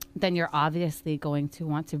 then you're obviously going to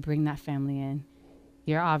want to bring that family in.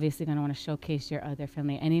 You're obviously going to want to showcase your other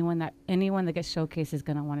family. Anyone that gets showcased is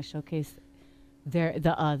going to want to showcase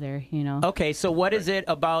the other, you know. Okay, so what is it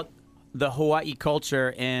about the Hawaii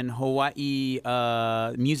culture and Hawaii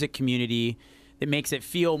music community that makes it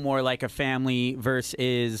feel more like a family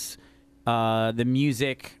versus the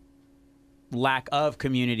music lack of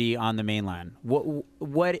community on the mainland?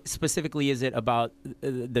 What specifically is it about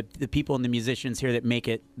the people and the musicians here that make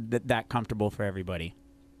it that comfortable for everybody?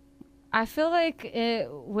 I feel like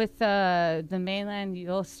with the mainland,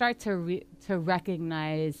 you'll start to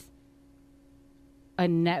recognize a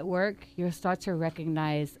network. You'll start to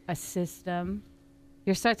recognize a system.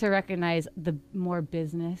 You'll start to recognize the more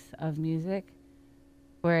business of music.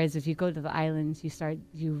 Whereas if you go to the islands,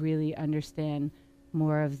 you really understand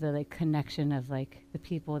more of the connection of the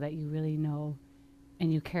people that you really know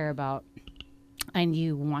and you care about, and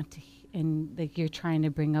you want to, and you're trying to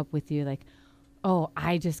bring up with you oh,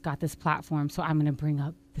 I just got this platform, so I'm gonna bring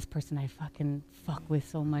up this person I fucking fuck with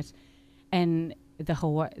so much, and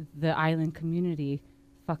the island community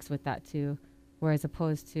fucks with that too, whereas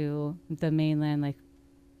opposed to the mainland,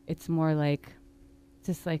 it's more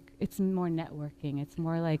just it's more networking. It's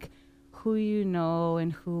more who you know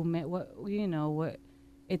and what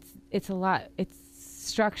it's a lot. It's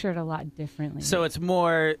structured a lot differently. So it's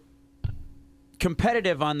more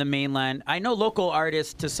competitive on the mainland. I know local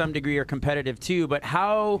artists to some degree are competitive too, but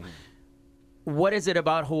what is it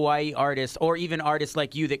about Hawaii artists, or even artists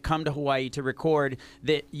like you that come to Hawaii to record,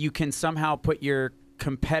 that you can somehow put your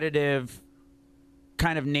competitive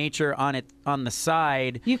kind of nature on the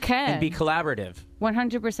side? You can, and be collaborative.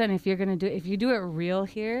 100%. If you do it real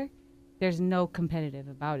here, there's no competitive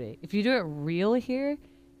about it. If you do it real here,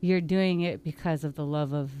 you're doing it because of the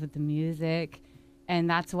love of the music. And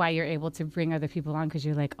that's why you're able to bring other people on, because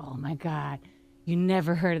you're like, oh my God, you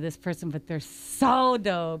never heard of this person, but they're so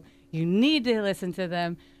dope. You need to listen to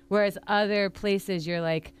them. Whereas other places, you're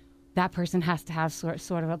like, that person has to have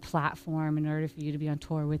sort of a platform in order for you to be on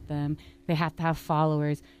tour with them. They have to have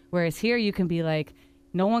followers. Whereas here you can be like,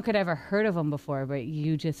 no one could ever heard of them before, but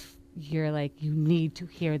you're like, you need to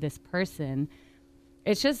hear this person.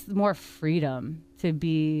 It's just more freedom to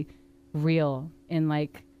be real in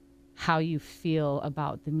how you feel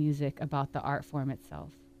about the music, about the art form itself.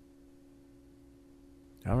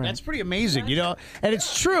 All right. That's pretty amazing, and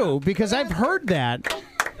it's true, because I've heard that.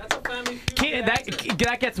 That's a family feud.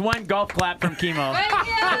 That gets one golf clap from Kimo.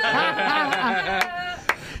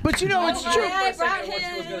 But you know, it's true. I brought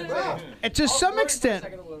him. And to some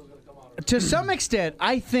extent,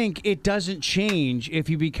 I think it doesn't change if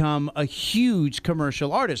you become a huge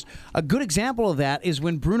commercial artist. A good example of that is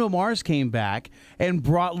when Bruno Mars came back and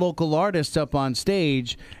brought local artists up on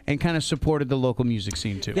stage and kind of supported the local music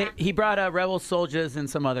scene too. He brought Rebel Soldiers and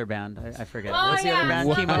some other band. I forget. Oh, What's the other band?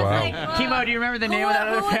 Wow. Chemo. Chemo, do you remember the name of that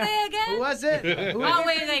other Who were band? they again? Who was it? Oh,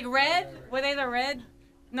 wait, like red? Were they the red?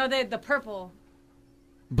 No, the purple.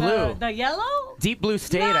 Blue. The yellow? Deep Blue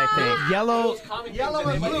State, I think. Yellow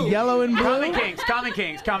and blue. Yellow and blue. Common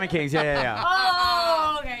Kings. Yeah.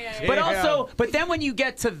 Oh, okay, yeah. But also, then when you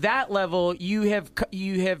get to that level, you have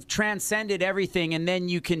transcended everything, and then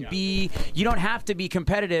you can be. You don't have to be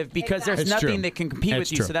competitive because there's It's nothing true. that can compete with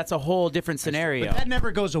you. true. So that's a whole different scenario. But that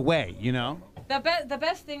never goes away, you know. The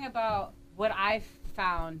best thing about what I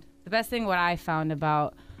found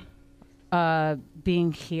about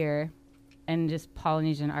being here and just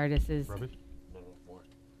Polynesian artists is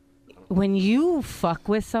when you fuck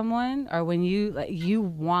with someone or when you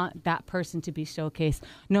want that person to be showcased,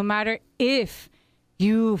 no matter if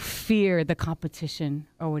you fear the competition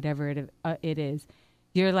or whatever it is,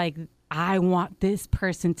 you're like, I want this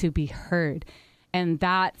person to be heard. And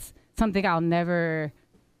that's something I'll never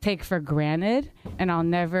take for granted, and I'll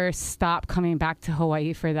never stop coming back to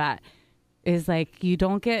Hawaii for that. Is like, you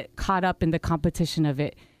don't get caught up in the competition of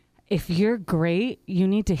it. If you're great, you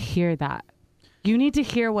need to hear that. You need to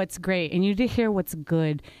hear what's great, and you need to hear what's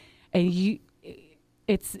good, and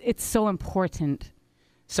it's so important.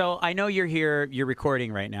 So I know you're here. You're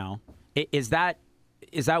recording right now. Is that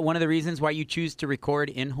one of the reasons why you choose to record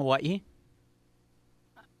in Hawaii?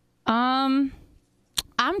 I'm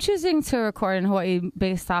choosing to record in Hawaii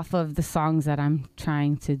based off of the songs that I'm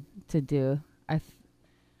trying to do.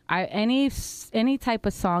 Any type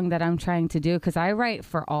of song that I'm trying to do, because I write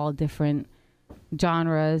for all different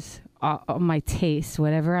genres, my taste,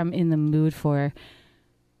 whatever I'm in the mood for.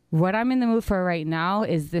 What I'm in the mood for right now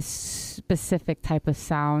is this specific type of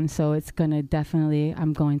sound, so it's gonna definitely,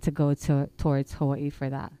 I'm going to go towards Hawaii for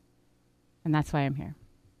that, and that's why I'm here.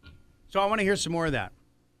 So I want to hear some more of that.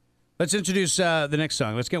 Let's introduce the next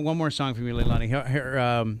song. Let's get one more song from you, Leilani. Here,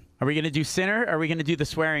 Are we going to do Sinner, or are we going to do the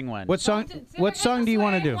swearing one? what song? What song do you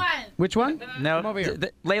want to do? Which one? No, Come over here.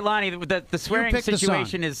 Leilani, the swearing pick the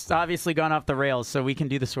situation is obviously gone off the rails, so we can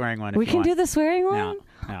do the swearing one. We can do the swearing one?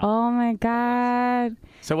 No. Oh my God.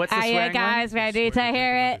 So what's the Are swearing you guys ready to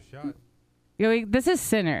hear it? This is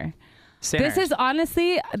Sinner. Sinner. This is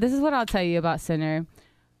honestly, this is what I'll tell you about Sinner.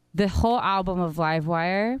 The whole album of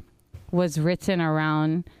Livewire was written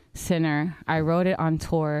around Sinner. I wrote it on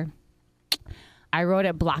tour. I wrote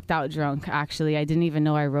it blacked out drunk, actually. I didn't even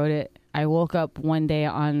know I wrote it. I woke up one day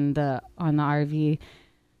on the RV,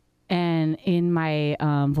 and in my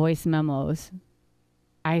voice memos,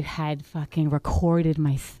 I had fucking recorded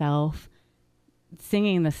myself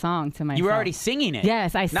singing the song to myself. You were already singing it.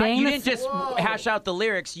 Yes, I sang. You didn't just hash out the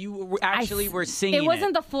lyrics. You actually were singing it. It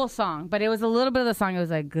wasn't the full song, but it was a little bit of the song. It was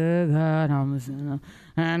like, good God, I'm a sinner.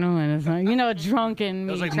 I know it's like, drunken.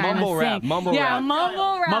 It was me like trying mumble to rap, sing. mumble yeah, rap.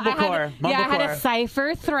 mumble rap. Mumblecore. I had a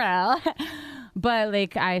cipher thrill. But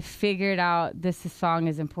like, I figured out this song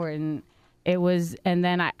is important. It was, and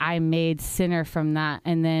then I made Sinner from that.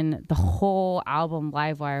 And then the whole album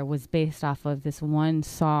Livewire was based off of this one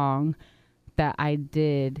song that I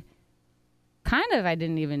did. Kind of, I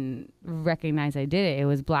didn't even recognize I did it. It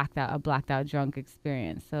was a blacked out drunk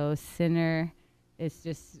experience. So Sinner is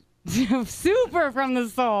just super from the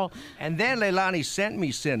soul. And then Leilani sent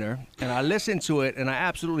me Sinner, and I listened to it, and I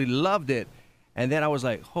absolutely loved it. And then I was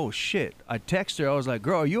like, oh, shit. I texted her. I was like,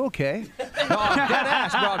 girl, are you okay? No, I'm dead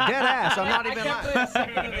ass, bro. Dead ass. I'm not even lying.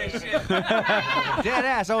 Dead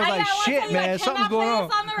ass. I was like, shit, man. Something's going on.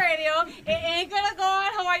 On the radio. It ain't going to go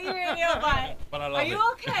on Hawaii radio, but I love are you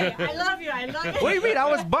okay? I love you. I love you. What do you mean? I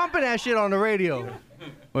was bumping that shit on the radio.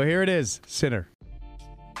 Well, here it is, Sinner.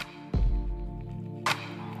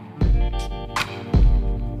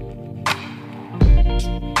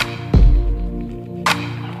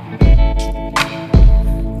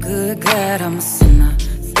 Good God, I'm a sinner.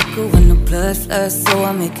 Thicker when the blood floods, so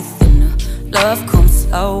I make it thinner. Love comes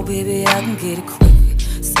slow, baby, I can get it quicker.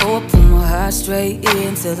 So I put my heart straight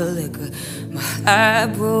into the liquor. My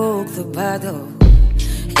heart broke the bottle,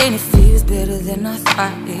 and it feels better than I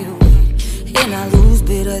thought it would. And I lose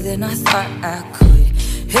better than I thought I could.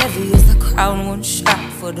 Heavy as the crown, one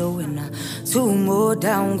shot for the winner. Two more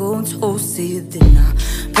down, gon' toast to your dinner.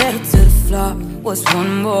 Pedal to the floor, what's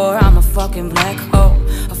one more? I'm a fucking black hole,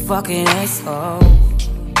 a fucking asshole.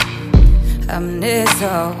 I'm an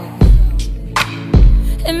asshole.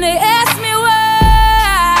 And they ask me why.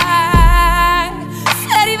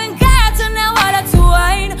 Said even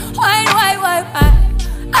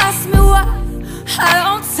I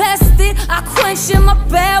don't test it, I quench in my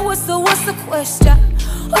bed. What's the question?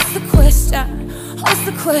 What's the question? What's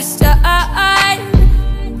the question?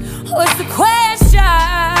 What's the question?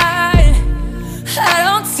 I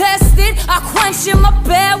don't test it, I quench in my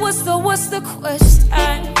bed. What's the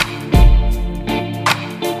question?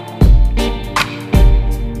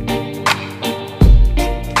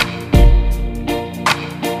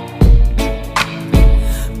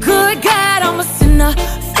 Good God, I'm a sinner.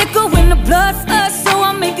 Thicker when the blood floods, so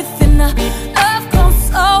I make it thinner. Love comes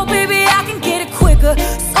slow, baby, I can get it quicker.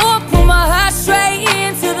 So I put my heart straight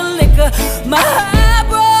into the liquor. My heart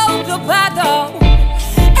broke the bottle,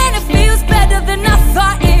 and it feels better than I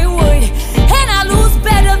thought it would. And I lose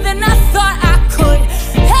better than I thought I could.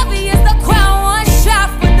 Heavy as the crown, one shot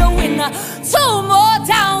for the winner. Two more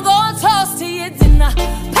down, gon' toast to your dinner.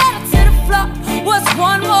 Pedal to the floor, what's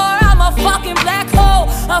one more? I'm a fucking black hole,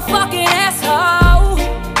 a fucking asshole.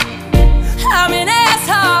 I'm an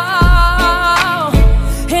asshole.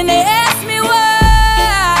 And they ask me why.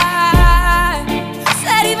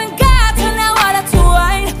 Said even God turned that water to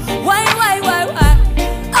wine. Wine.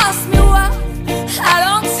 Ask me why. I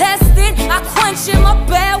don't test it, I quench in my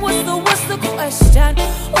bed. What's the question?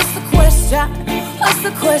 What's the question? What's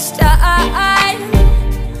the question?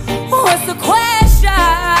 What's the question?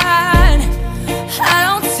 I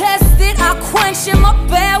don't test it, I quench in my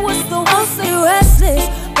bed. What's the restless?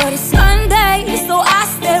 But it's Sunday, so I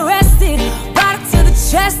stay rested. Body to the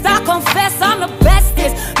chest, I confess I'm the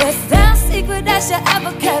bestest. Best damn secret that you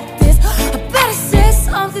ever kept this. I better say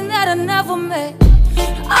something that I never meant.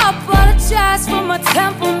 I apologize for my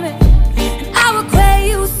temperament, and I regret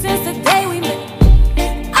you since the day we met.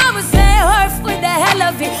 I was saying her for the hell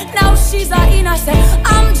of it. Now she's all innocent.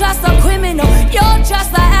 I'm just a criminal, you're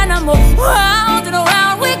just an animal. Round and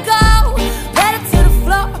around we go, better to the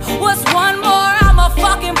floor. What's one more? I'm a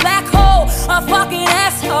fucking black hole, a fucking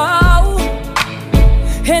asshole.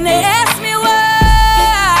 And they ask me why.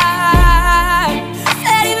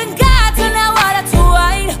 Said even God turned that water to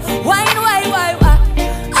wine. Wine.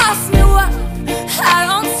 Ask me why. I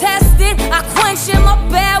don't test it, I quench in my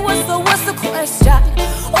bed. What's the question?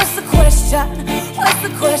 What's the question? What's the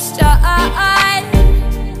question?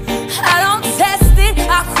 I don't test it,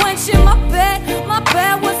 I quench in my bed.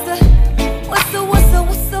 What's the question?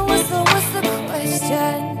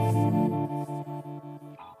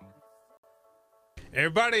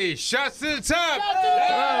 Everybody, shots to the top!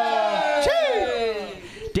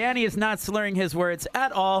 Danny is not slurring his words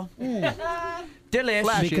at all.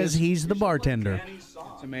 Delish. Because he's the bartender.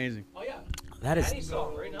 It's amazing. That is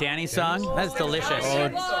Danny's song. That's delicious.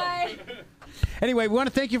 Anyway, we want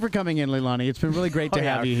to thank you for coming in, Leilani. It's been really great to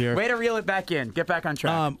have you here. Way to reel it back in. Get back on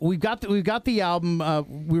track. We've got the album.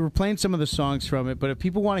 We were playing some of the songs from it, but if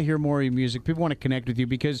people want to hear more of your music, people want to connect with you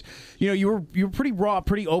because you were pretty raw,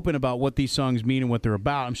 pretty open about what these songs mean and what they're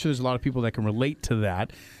about. I'm sure there's a lot of people that can relate to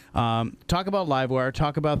that. Talk about Livewire,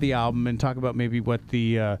 talk about the album, and talk about maybe what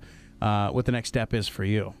the next step is for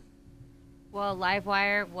you. Well,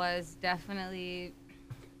 Livewire was definitely,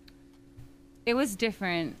 it was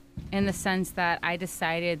different in the sense that I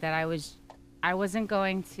decided that I wasn't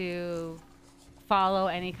going to follow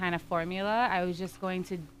any kind of formula. I was just going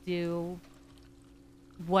to do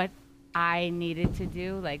what I needed to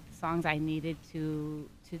do, like the songs I needed to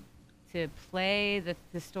play,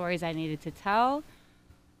 the stories I needed to tell.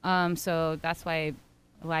 So that's why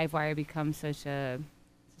Livewire becomes such a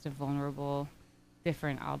vulnerable,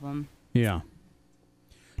 different album. Yeah.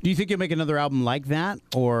 Do you think you'll make another album like that,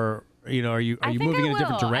 or are you moving in a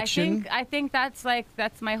different direction? I think that's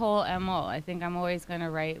my whole MO. I think I'm always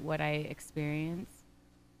gonna write what I experience.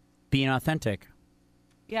 Being authentic.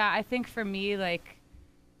 Yeah, I think for me, like,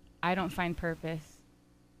 I don't find purpose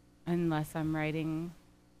unless I'm writing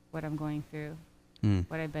what I'm going through,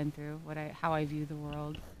 what I've been through, how I view the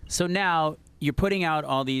world. So now you're putting out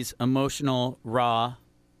all these emotional, raw,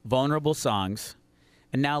 vulnerable songs.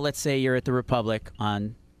 And now let's say you're at the Republic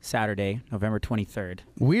on Saturday, November 23rd.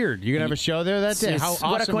 Weird. You're going to have a show there that day? How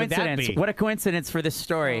awesome would that be? What a coincidence for this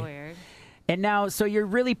story. So weird. And now, so you're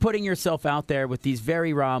really putting yourself out there with these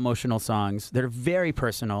very raw, emotional songs that are very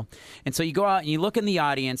personal. And so you go out and you look in the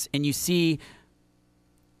audience and you see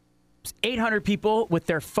 800 people with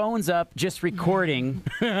their phones up just recording,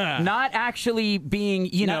 not actually being,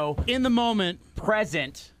 in the moment,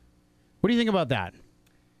 present. What do you think about that?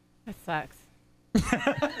 That sucks.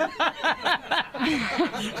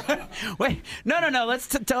 Wait, no. Let's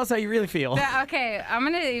tell us how you really feel. Okay, I'm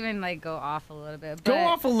gonna even go off a little bit. Go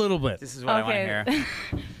off a little bit. This is what I want to hear.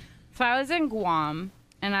 So I was in Guam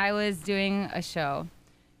and I was doing a show,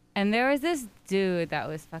 and there was this dude that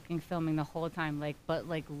was fucking filming the whole time, but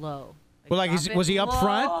low. Well, like, was he up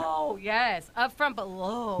front? Oh, yes, up front, but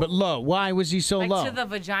low. But low. Why was he so like low? to the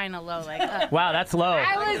vagina low, like. Wow, that's low.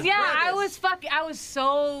 I was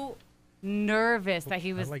so nervous that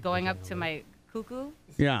he was going up to my cuckoo.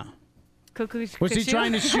 Yeah. Cuckoo. Was he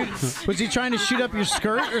trying to shoot? Was he trying to shoot up your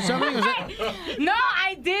skirt or something? No,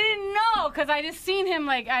 I didn't know because I just seen him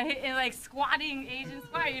like squatting Asian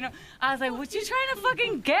squat. You know, I was like, "What you trying to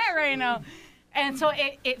fucking get right now?" And so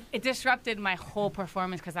it disrupted my whole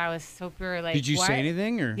performance because I was super like. Did you what? say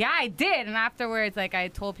anything or? Yeah, I did. And afterwards, like I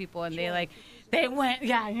told people, and they went,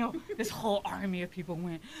 yeah, you know, this whole army of people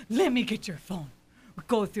went, "Let me get your phone."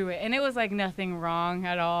 Go through it, and it was like nothing wrong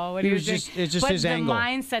at all. What it's just but his the angle.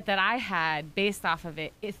 mindset that I had based off of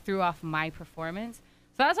it threw off my performance.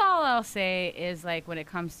 So that's all I'll say is like when it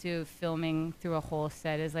comes to filming through a whole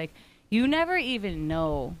set is like you never even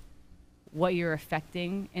know what you're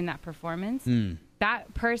affecting in that performance.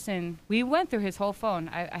 That person, we went through his whole phone.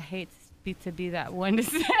 I hate to be that one to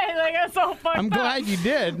say like that's so fucked I'm up. glad you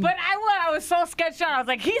did. But I was so sketched out. I was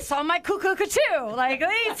like, he saw my cuckoo too. Like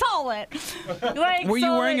he saw it. Like were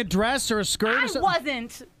you wearing a dress or a skirt? I or something?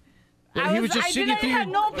 wasn't. He was just shooting through I had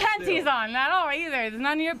your- no panties on at all either. It's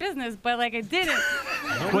none of your business. But like I didn't.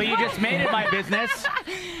 Well, you just made it my business.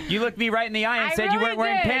 You looked me right in the eye and said you really weren't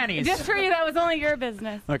wearing did. panties. Just for you, that was only your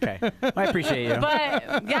business. Okay, I appreciate you.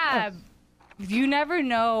 But yeah, you never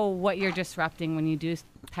know what you're disrupting when you do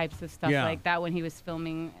types of stuff like that. When he was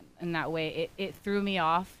filming in that way, it threw me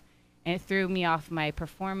off, and it threw me off my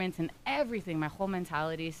performance and everything, my whole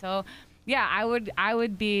mentality. So yeah, I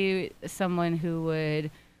would be someone who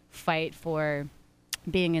would fight for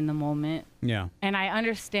being in the moment. Yeah. And I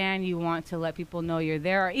understand you want to let people know you're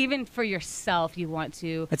there, or even for yourself, you want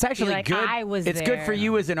to. It's actually be like, good. I was it's there. good for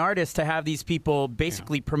you as an artist to have these people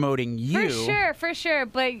basically promoting you. For sure.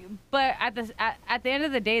 But at the end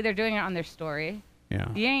of the day, they're doing it on their story. Yeah.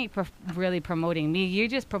 You ain't really promoting me. You're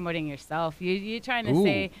just promoting yourself. You're trying to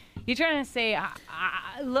say. You're trying to say,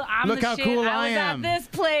 look, I'm Look the how shit. cool I was am. at this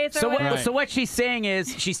place. So, whatever. so what she's saying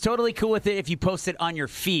is she's totally cool with it if you post it on your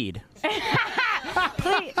feed.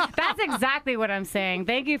 Please, that's exactly what I'm saying.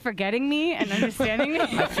 Thank you for getting me and understanding me.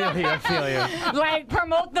 I feel you. Like,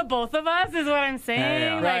 promote the both of us is what I'm saying.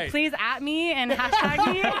 Yeah. Like, Right. please at me and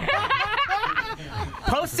hashtag me.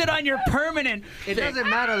 Post it on your permanent. It doesn't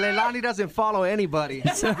matter. Leilani doesn't follow anybody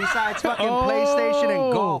besides fucking PlayStation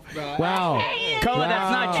and golf, bro. Wow. Koa,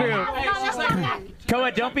 that's not true.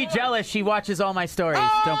 Koa, don't be jealous. She watches all my stories.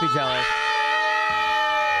 Don't be jealous.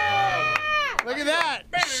 Look at that.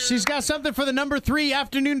 She's got something for the number 3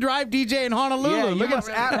 afternoon drive DJ in Honolulu. Yeah, you Look must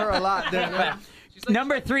at her a lot there.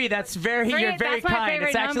 Number 3, that's very, Three, you're very that's my kind.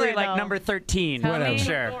 It's favorite actually number, like though. number 13. Tell Whatever. me.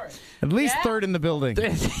 Sure. at least third in the building.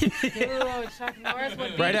 Dude, Chuck Norris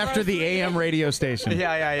would Right beat after Bruce the Lee. AM radio station.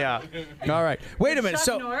 Yeah. All right. Wait a minute. Chuck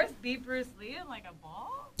So, Norris beat Bruce Lee in like a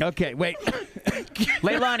ball? okay, wait.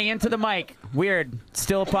 Leilani, into the mic. Weird.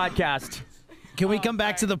 Still a podcast. Can we come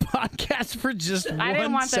back to the podcast for just one I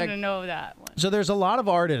didn't want them to second? know that one. So there's a lot of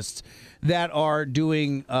artists that are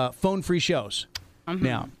doing phone-free shows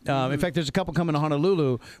now. In fact, there's a couple coming to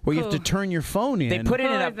Honolulu where you have to turn your phone in. They put it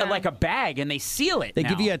in Cool. like a bag and they seal it. They now.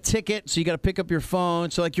 give you a ticket, so you got to pick up your phone.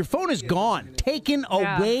 So, like, your phone is gone, taken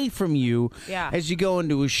Yeah. away from you Yeah. as you go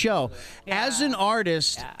into a show. As an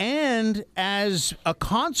artist and as a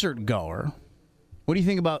concert goer, what do you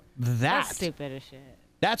think about that? That's stupid as shit.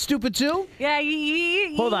 That's stupid too? Yeah,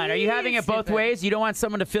 you Hold on, are you having it both stupid. ways? You don't want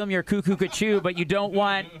someone to film your cuckoo cachoo, but you don't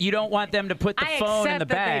want them to put the I phone accept in the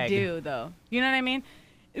that bag. they do, though. You know what I mean?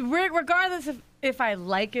 Regardless of if I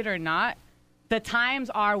like it or not, the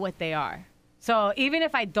times are what they are. So even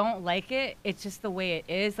if I don't like it, it's just the way it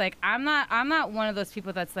is. Like I'm not one of those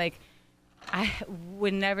people that's like, I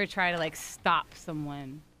would never try to like stop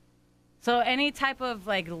someone. So any type of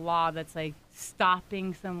like law that's like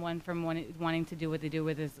stopping someone from wanting to do what they do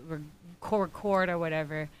with his record or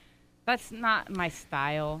whatever, that's not my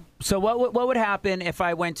style. So what would happen if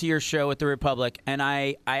I went to your show at the Republic and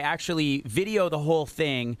I actually video the whole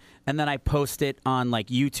thing and then I post it on like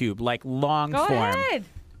YouTube, like long Go form? ahead.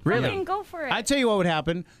 Really? Fucking go for it. I tell you what would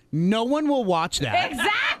happen. No one will watch that.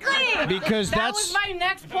 Exactly. Because that that's was my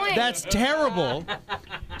next point. That's terrible.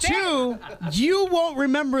 2, you won't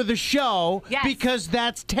remember the show Yes. because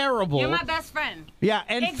that's terrible. You're my best friend. Yeah,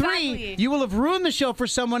 and Exactly. 3, you will have ruined the show for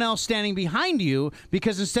someone else standing behind you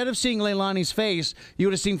because instead of seeing Leilani's face, you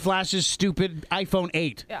would have seen Flash's stupid iPhone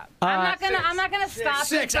 8. Yeah. I'm not gonna stop.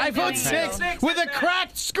 6, it from iPhone doing 6 so. with a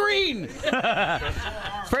cracked screen.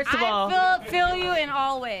 First of all, I feel you in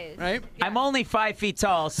all ways. Right? I'm only 5 feet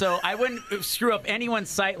tall, so I wouldn't screw up anyone's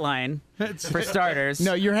sight line, for starters.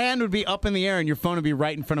 No, your hand would be up in the air and your phone would be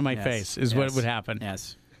right in front of my Yes. face is what Yes. would happen.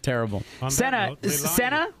 Yes. Terrible. Sienna,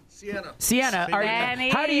 Sienna,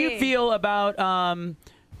 how do you feel about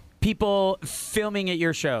people filming at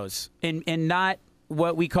your shows and not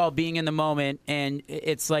what we call being in the moment? And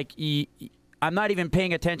it's like I'm not even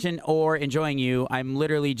paying attention or enjoying you. I'm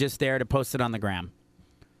literally just there to post it on the gram.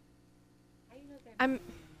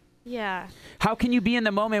 Yeah. How can you be in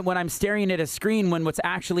the moment when I'm staring at a screen when what's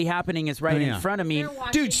actually happening is right in front of me?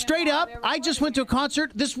 Dude, straight up, I just went to a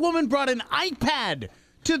concert. This woman brought an iPad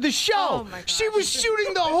to the show. Oh my she was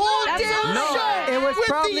shooting the whole damn show. It was with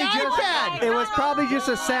probably the iPad. It was probably just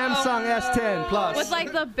a Samsung S10 Plus. With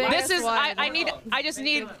like the biggest This is. one. I need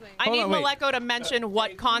Hold on, wait. Maleko to mention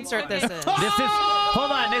what concert this is.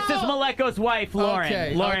 Hold on. This is Maleko's wife, Lauren.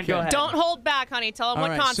 Okay, Lauren, go ahead. Don't hold back, honey. Tell them All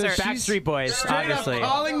what right, so concert. she's Backstreet Boys, straight obviously. up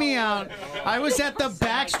calling me out. I was at the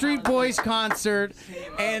Backstreet Boys concert,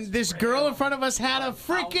 and this girl in front of us had a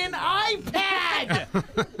freaking iPad.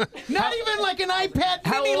 Not even like an iPad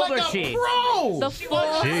How mini, old like was a she? pro. The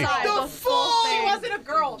full size. The The full. She wasn't a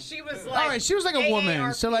girl. She was like. All right, she was like a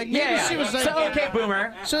woman, so like maybe Yeah. she was like. So, okay,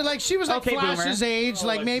 Boomer. So like she was like Okay, Boomer. Flash's age,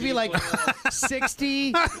 like maybe like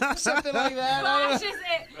 60, something like that. I don't know. Flash is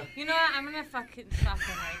it. You know what? I'm gonna fucking stop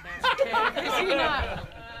him right there. Okay? 'Cause you know,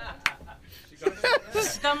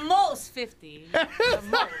 the most 50. The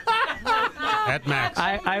most. At max.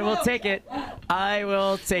 I will take it. I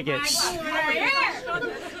will take it.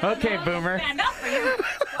 Okay, Boomer. Stand up for you.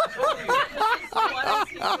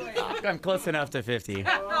 I'm close enough to 50.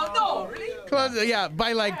 No, really? Close, yeah,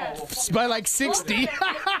 by like 60.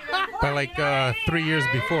 By like 3 years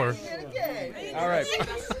before. All right.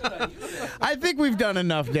 I think we've done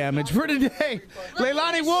enough damage for today.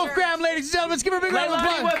 Leilani Wolfgramm, ladies and gentlemen, let's give her a big round of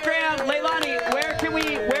Leilani applause. Wolfgramm, Leilani, where can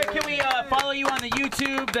we follow you on the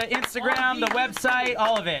YouTube, the Instagram, the website,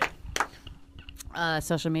 all of it?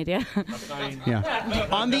 Social media. Yeah.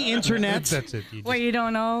 On the internet. That's it. Where you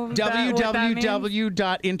don't know what that means?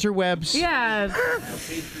 www.interwebs. Yeah.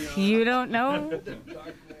 You don't know?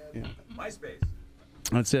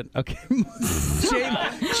 That's it. Okay.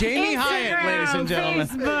 Jamie Hyatt, ladies and gentlemen.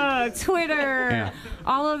 Facebook, Twitter, Yeah.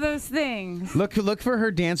 all of those things. Look for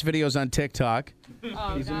her dance videos on TikTok.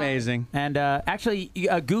 Oh, She's amazing. And actually,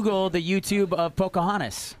 Google the YouTube of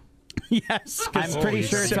Pocahontas. Yes. I'm pretty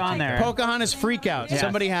sure it's on there. Pocahontas Freakout. Yes.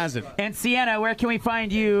 Somebody has it. And Sienna, where can we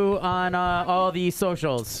find you on all the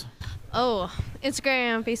socials? Oh,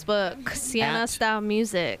 Instagram, Facebook, Sienna At? Style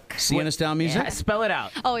Music. Sienna Style Music. Yeah, spell it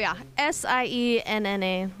out. Oh yeah,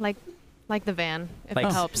 SIENNA, like the van. If Like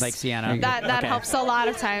it helps. like Sienna. That Okay. helps a lot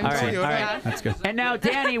of times. All right, all right. That's good. And now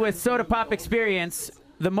Danny with Soda Pop Experience,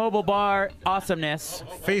 the mobile bar awesomeness.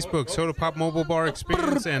 Facebook, Soda Pop Mobile Bar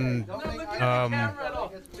Experience, and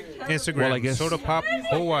Instagram, Well, I guess- Soda Pop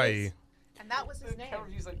Hawaii. And that was his name,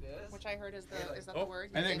 which I heard is that the word.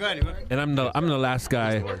 And then go ahead. And I'm the last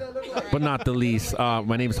guy, but not the least.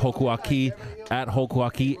 My name is Hokuaki, at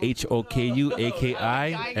Hokuaki,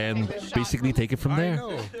 HOKUAKI, and basically take it from there.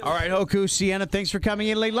 All right, Hoku, Sienna, thanks for coming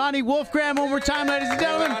in. Leilani Wolfgramm, one more time, ladies and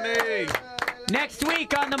gentlemen. Next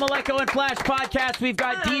week on the Maleko and Flash podcast, we've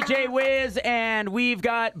got DJ Wiz and we've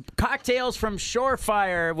got Cocktails from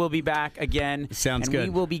Shorefire. We'll be back again. Sounds and good.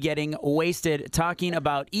 We will be getting wasted talking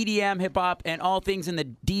about EDM, hip hop, and all things in the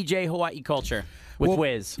DJ Hawaii culture with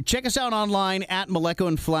Wiz. Check us out online at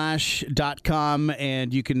malekoandflash.com,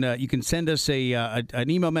 and you can send us an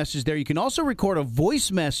email message there. You can also record a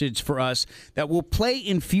voice message for us that will play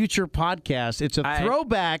in future podcasts. It's a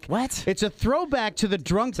throwback. What? It's a throwback to the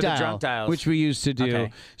drunk To the drunk dials. which we used to do.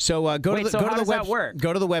 Okay. So go Wait, to so the how go to does the that work?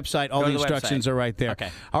 Go to the website. All Go the to the instructions website. are right there.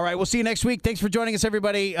 Okay. All right. We'll see you next week. Thanks for joining us,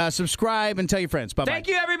 everybody. Subscribe and tell your friends. Bye bye. Thank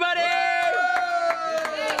you, everybody.